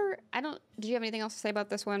the other, did you have anything else to say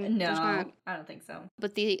about this one? No, I don't think so.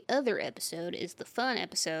 But the other episode is the fun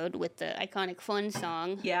episode with the iconic fun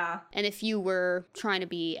song. Yeah. And if you were trying to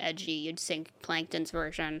be edgy, you'd sing Plankton's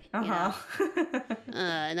version. Uh-huh. You know?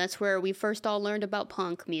 And that's where we first all learned about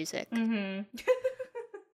punk music. Mm-hmm.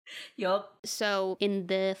 Yup. So in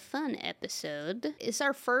the fun episode, it's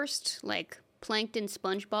our first, like, Plankton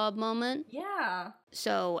SpongeBob moment. Yeah.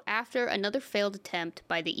 So, after another failed attempt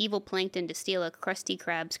by the evil Plankton to steal a Krusty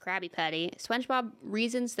Krab's Krabby Patty, SpongeBob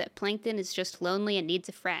reasons that Plankton is just lonely and needs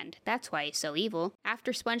a friend. That's why he's so evil.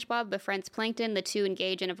 After SpongeBob befriends Plankton, the two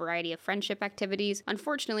engage in a variety of friendship activities.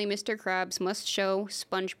 Unfortunately, Mr. Krabs must show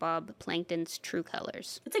SpongeBob Plankton's true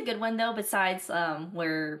colors. It's a good one, though, besides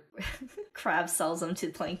where Krabs sells them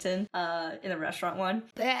to Plankton in the restaurant one.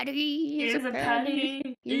 Patty is a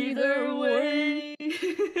patty, either way.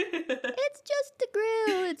 It's just a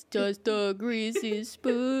grill, it's just a greasy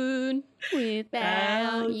spoon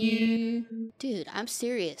without you. Dude, I'm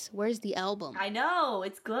serious. Where's the album? I know,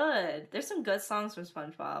 it's good. There's some good songs from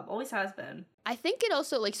SpongeBob. Always has been. I think it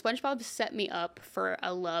also, like, SpongeBob set me up for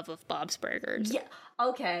a love of Bob's Burgers. Yeah.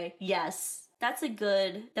 Okay. Yes. That's a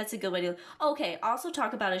good way to. Okay. Also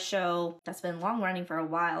talk about a show that's been long running for a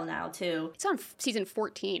while now too. It's on season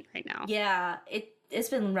 14 right now. Yeah. It's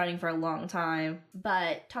been running for a long time.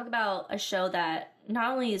 But talk about a show that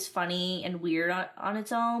not only is funny and weird on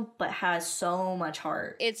its own, but has so much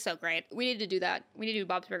heart. It's so great. We need to do that. We need to do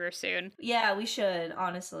Bob's Burgers soon. Yeah, we should,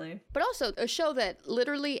 honestly. But also a show that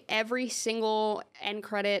literally every single end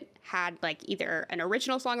credit had, like, either an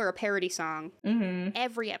original song or a parody song. Mm-hmm.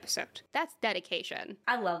 Every episode. That's dedication.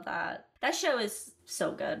 I love that. That show is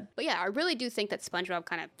so good. But yeah, I really do think that SpongeBob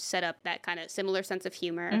kind of set up that kind of similar sense of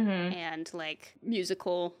humor and, like,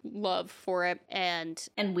 musical love for it. And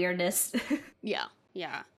weirdness.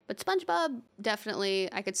 Yeah. But SpongeBob, definitely,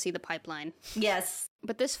 I could see the pipeline. Yes.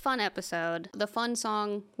 But this fun episode, the fun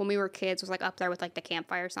song when we were kids was, like, up there with, like, the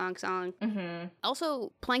campfire song. Mm-hmm.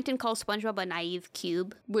 Also, Plankton calls SpongeBob a naive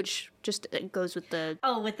cube, which just goes with the...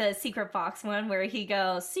 Oh, with the secret box one where he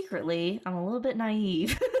goes, secretly, I'm a little bit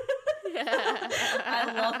naive.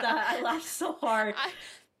 I love that. I laughed so hard.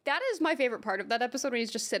 That is my favorite part of that episode when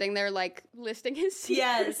he's just sitting there, like, listing his secrets.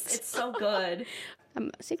 Yes, it's so good. I'm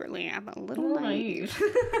a little naive.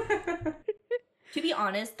 To be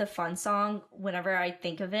honest, the fun song, whenever I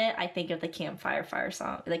think of it, I think of the campfire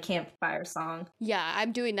song. Yeah,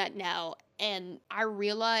 I'm doing that now. And I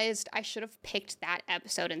realized I should have picked that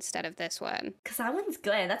episode instead of this one. Cause that one's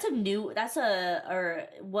good.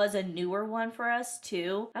 Was a newer one for us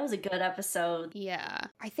too. That was a good episode. Yeah.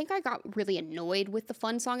 I think I got really annoyed with the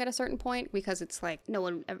fun song at a certain point because it's like no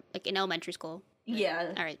one, like in elementary school.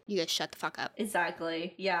 Yeah. All right, you guys shut the fuck up.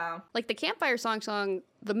 Exactly. Yeah. Like the campfire song,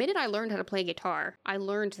 the minute I learned how to play guitar, I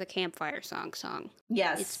learned the campfire song.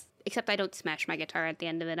 Yes. Except I don't smash my guitar at the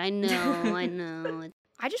end of it. I know.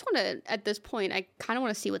 I just want to, at this point, I kind of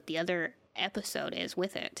want to see what the other episode is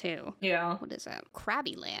with it, too. Yeah. What is that?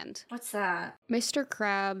 Krabby Land. What's that? Mr.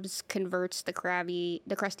 Krabs converts the Krusty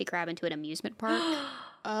Krab into an amusement park.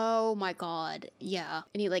 Oh my god. Yeah.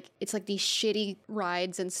 And he like it's like these shitty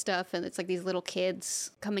rides and stuff, and it's like these little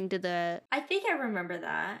kids coming to the I think I remember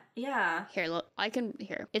that. Yeah. Here, look,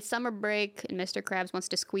 here. It's summer break, and Mr. Krabs wants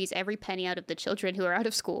to squeeze every penny out of the children who are out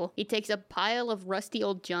of school. He takes a pile of rusty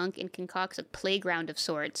old junk and concocts a playground of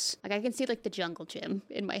sorts. Like, I can see, like, the jungle gym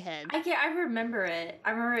in my head. I remember it.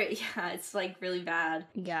 Yeah, it's, like, really bad.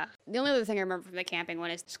 Yeah. The only other thing I remember from the camping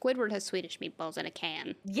one is Squidward has Swedish meatballs in a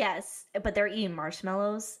can. Yes, but they're eating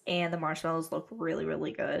marshmallows, and the marshmallows look really,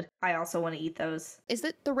 really good. I also want to eat those. Is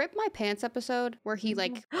it the Rip My Pants episode where he,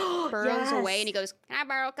 like, burrows away and he goes, "Can I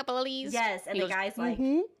borrow a couple of these?" Yes, and the guy's like,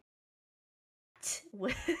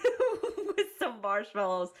 with some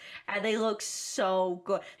marshmallows, and they look so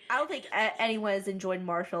good. I don't think anyone has enjoyed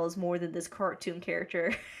marshmallows more than this cartoon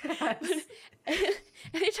character. Anytime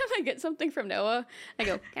I get something from Noah, I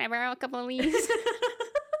go, "Can I borrow a couple of these?"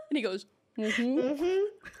 And he goes,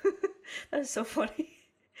 That's so funny.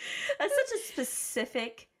 That's such a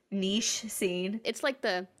specific niche scene. It's like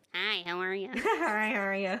the, "Hi, how are you?" Hi, how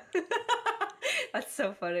are you? That's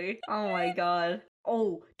so funny. Oh my god.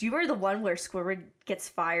 Oh, do you remember the one where Squidward gets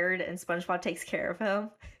fired and SpongeBob takes care of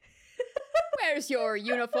him? Where's your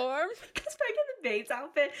uniform? Because back in the maid's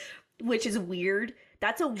outfit, which is weird.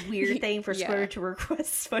 That's a weird thing for Squidward to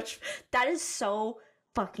request SpongeBob. That is so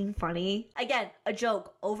fucking funny. Again, a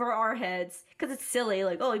joke over our heads because it's silly.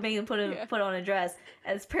 Like, oh, he made him put on a dress,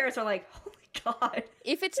 and his parents are like, "Oh my god!"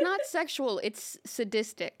 If it's not sexual, it's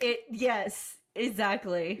sadistic. Yes,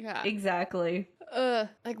 exactly. Yeah, exactly.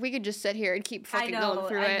 Like we could just sit here and keep fucking going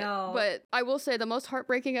through it. But I will say the most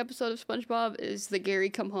heartbreaking episode of SpongeBob is the Gary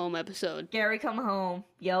Come Home episode. Gary Come Home.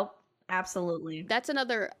 Yep. Absolutely. That's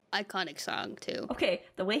another iconic song too. Okay,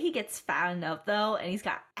 the way he gets fattened up though, and he's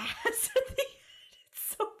got ass at the end,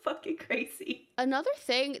 it's so fucking crazy. Another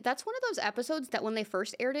thing, that's one of those episodes that when they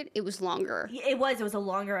first aired it, it was longer. It was a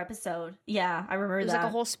longer episode. Yeah, I remember that. It was like a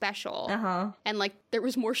whole special. Uh-huh. And like there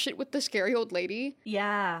was more shit with the scary old lady.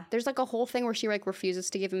 Yeah. There's like a whole thing where she like refuses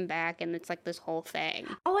to give him back, and it's like this whole thing.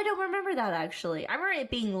 Oh, I don't remember that actually. I remember it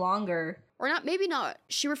being longer. Or not, maybe not.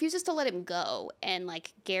 She refuses to let him go, and,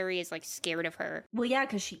 like, Gary is, like, scared of her. Well, yeah,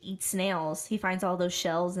 because she eats snails. He finds all those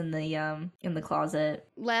shells in the closet.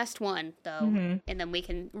 Last one, though, and then we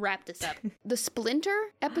can wrap this up. The Splinter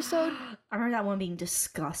episode. I remember that one being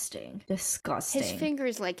disgusting. Disgusting. His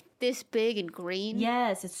finger's, like, this big and green.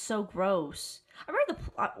 Yes, it's so gross. I remember the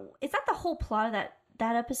plot. Is that the whole plot of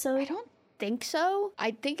that episode? I don't think so. I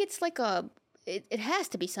think it's, like, It has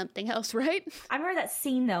to be something else, right? I remember that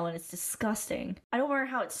scene, though, and it's disgusting. I don't remember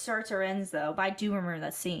how it starts or ends, though, but I do remember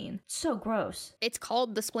that scene. It's so gross. It's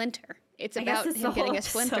called The Splinter. It's about him getting a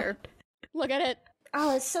splinter. Look at it.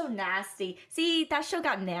 Oh, it's so nasty. See, that show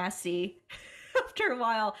got nasty. After a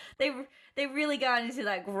while, they really got into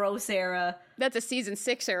that gross era. That's a season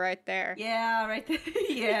 6er right there. Yeah, right there.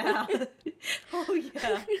 Yeah. Oh,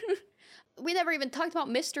 yeah. We never even talked about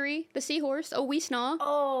Mystery, the seahorse. Oh, we snaw.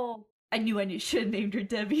 Oh. I knew should have named her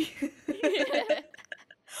Debbie.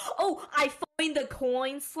 Oh, I find the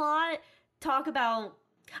coin slot. Talk about.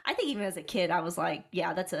 I think even as a kid, I was like,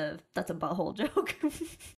 "Yeah, that's a butthole joke."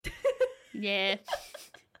 Yeah,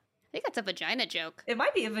 I think that's a vagina joke. It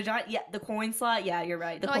might be a vagina. Yeah, the coin slot. Yeah, you're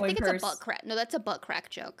right. The no, coin I think purse. it's a butt crack. No, that's a butt crack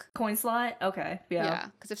joke. Coin slot. Okay. Yeah. Yeah,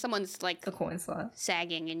 because if someone's like a coin slot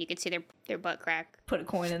sagging and you can see their butt crack, put a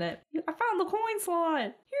coin in it. I found the coin slot.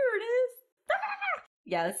 Here it is.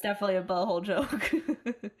 Yeah, it's definitely a butthole joke.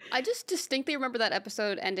 I just distinctly remember that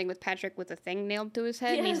episode ending with Patrick with a thing nailed to his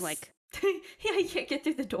head, and he's like... Yeah, he can't get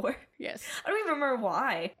through the door. Yes. I don't even remember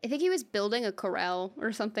why. I think he was building a corral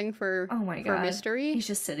or something for Mystery. He's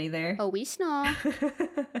just sitting there. Oh, we snaw. I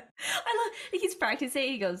love... He's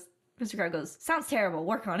practicing. He goes... Mr. Crab goes, "Sounds terrible.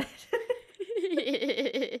 Work on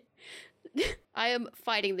it." I am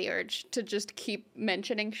fighting the urge to just keep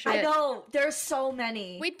mentioning shit. I know. There's so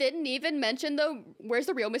many. We didn't even mention the Where's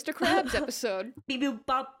the Real Mr. Krabs episode. Beep boop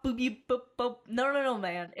bop boop beep boop boop. No,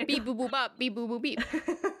 man. Beep boop boop bop beep boop boop beep.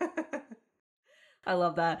 I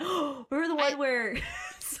love that. We're the one where...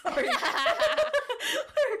 Sorry.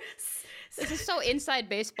 This is so inside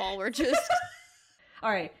baseball. We're just...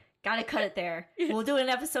 All right. Gotta cut it there. We'll do an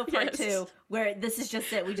episode part 2 where this is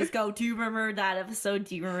just it. We just go, do you remember that episode?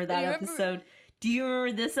 Do you remember that episode? Do you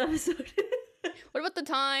remember this episode? What about the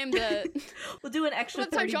time that... We'll do an extra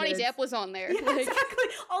 30 What time Johnny Depp was on there? Yeah, exactly.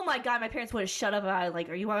 Oh my god, my parents would have shut up about it. Like,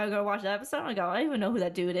 are you want to go watch that episode? I go, I don't even know who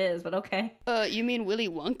that dude is, but okay. You mean Willy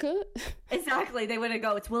Wonka? Exactly. They wouldn't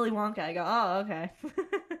go, it's Willy Wonka. I go, oh, okay.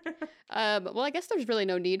 Well, I guess there's really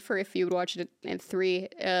no need for if you would watch it in 3.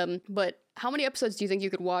 But how many episodes do you think you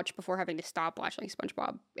could watch before having to stop watching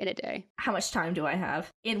SpongeBob in a day? How much time do I have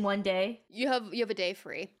in one day? You have a day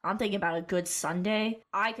free. I'm thinking about a good Sunday.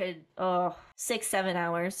 I could 6-7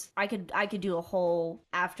 hours. I could do a whole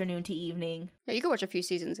afternoon to evening. Yeah, you could watch a few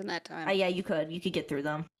seasons in that time. Yeah, you could get through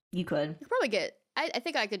them. You could probably get. I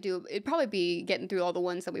think I could do. It'd probably be getting through all the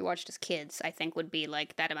ones that we watched as kids. I think would be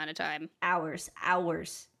like that amount of time. Hours.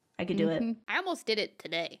 I could do it. I almost did it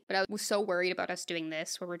today, but I was so worried about us doing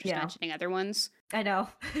this where we're just mentioning other ones. I know.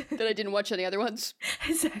 that I didn't watch any other ones.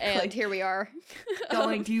 Exactly. And here we are.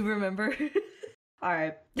 Going, do you remember? All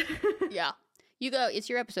right. Yeah. You go. It's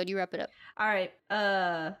your episode. You wrap it up. All right.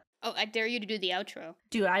 Oh, I dare you to do the outro.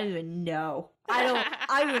 Dude, I don't even know. I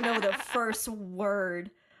don't even know the first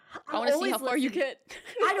word. I want to see how far you get.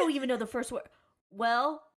 I don't even know the first word.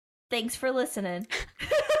 Well, thanks for listening.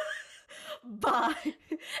 Bye.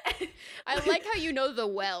 I like how you know the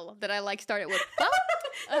well that I like start it with. Well,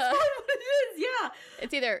 that's probably what it is, yeah.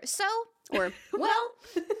 It's either so or well.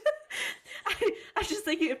 I'm just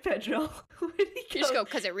thinking of Pedro. You just go,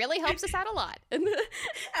 because it really helps us out a lot. And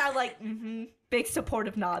I'm like, big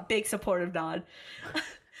supportive nod.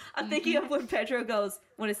 I'm thinking of when Pedro goes,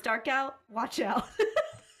 when it's dark out, watch out.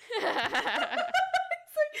 It's like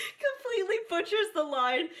completely butchers the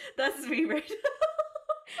line. That's me right now.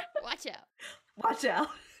 Watch out.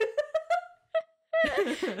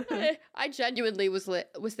 I genuinely was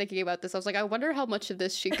thinking about this. I was like, I wonder how much of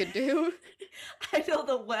this she could do. I know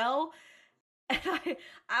the well, and I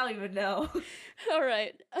don't even know. All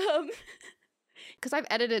right. Because I've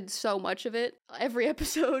edited so much of it, every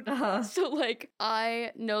episode. Uh-huh. So, like,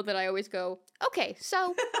 I know that I always go, okay,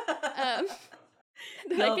 so...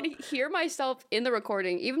 I can hear myself in the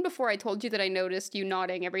recording, even before I told you that I noticed you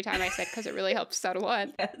nodding every time I said, because it really helps out a lot.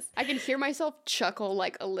 Yes. I can hear myself chuckle,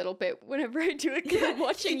 like, a little bit whenever I do it, because I'm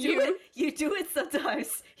watching you. You do it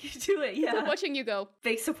sometimes. You do it, yeah. I'm watching you go.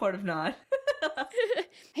 Big supportive nod.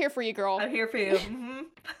 Here for you, girl. I'm here for you.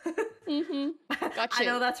 Mm-hmm. Gotcha. I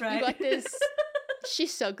know that's right. You got this.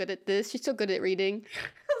 She's so good at this. She's so good at reading.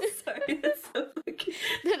 I'm sorry. That's so fucking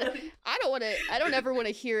funny. I don't ever want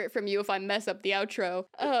to hear it from you if I mess up the outro.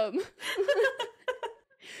 It's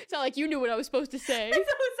not like you knew what I was supposed to say. I know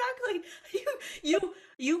exactly.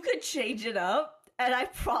 You could change it up, and I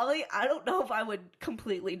don't know if I would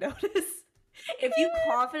completely notice. If you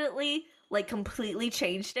confidently, like, completely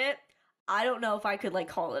changed it, I don't know if I could, like,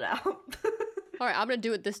 call it out. All right, I'm gonna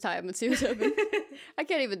do it this time and see what's happening. I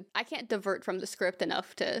can't divert from the script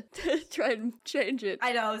enough to try and change it.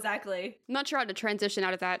 I know, exactly. I'm not sure how to transition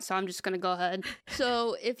out of that, so I'm just gonna go ahead.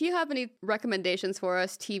 So if you have any recommendations for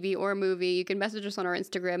us, TV or movie, you can message us on our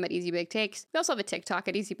Instagram at Easy Big Takes. We also have a TikTok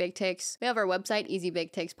at Easy Big Takes. We have our website,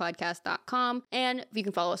 easybigtakespodcast.com, and you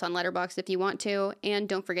can follow us on Letterboxd if you want to. And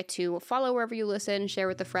don't forget to follow wherever you listen, share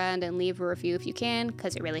with a friend, and leave a review if you can,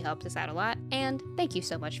 because it really helps us out a lot. And thank you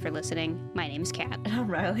so much for listening. My name's Kat. And I'm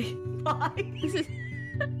Ryley. Bye.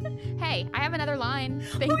 Hey, I have another line.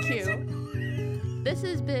 Thank you. This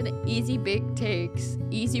has been Easy Big Takes.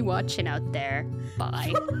 Easy watching out there.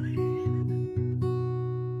 Bye.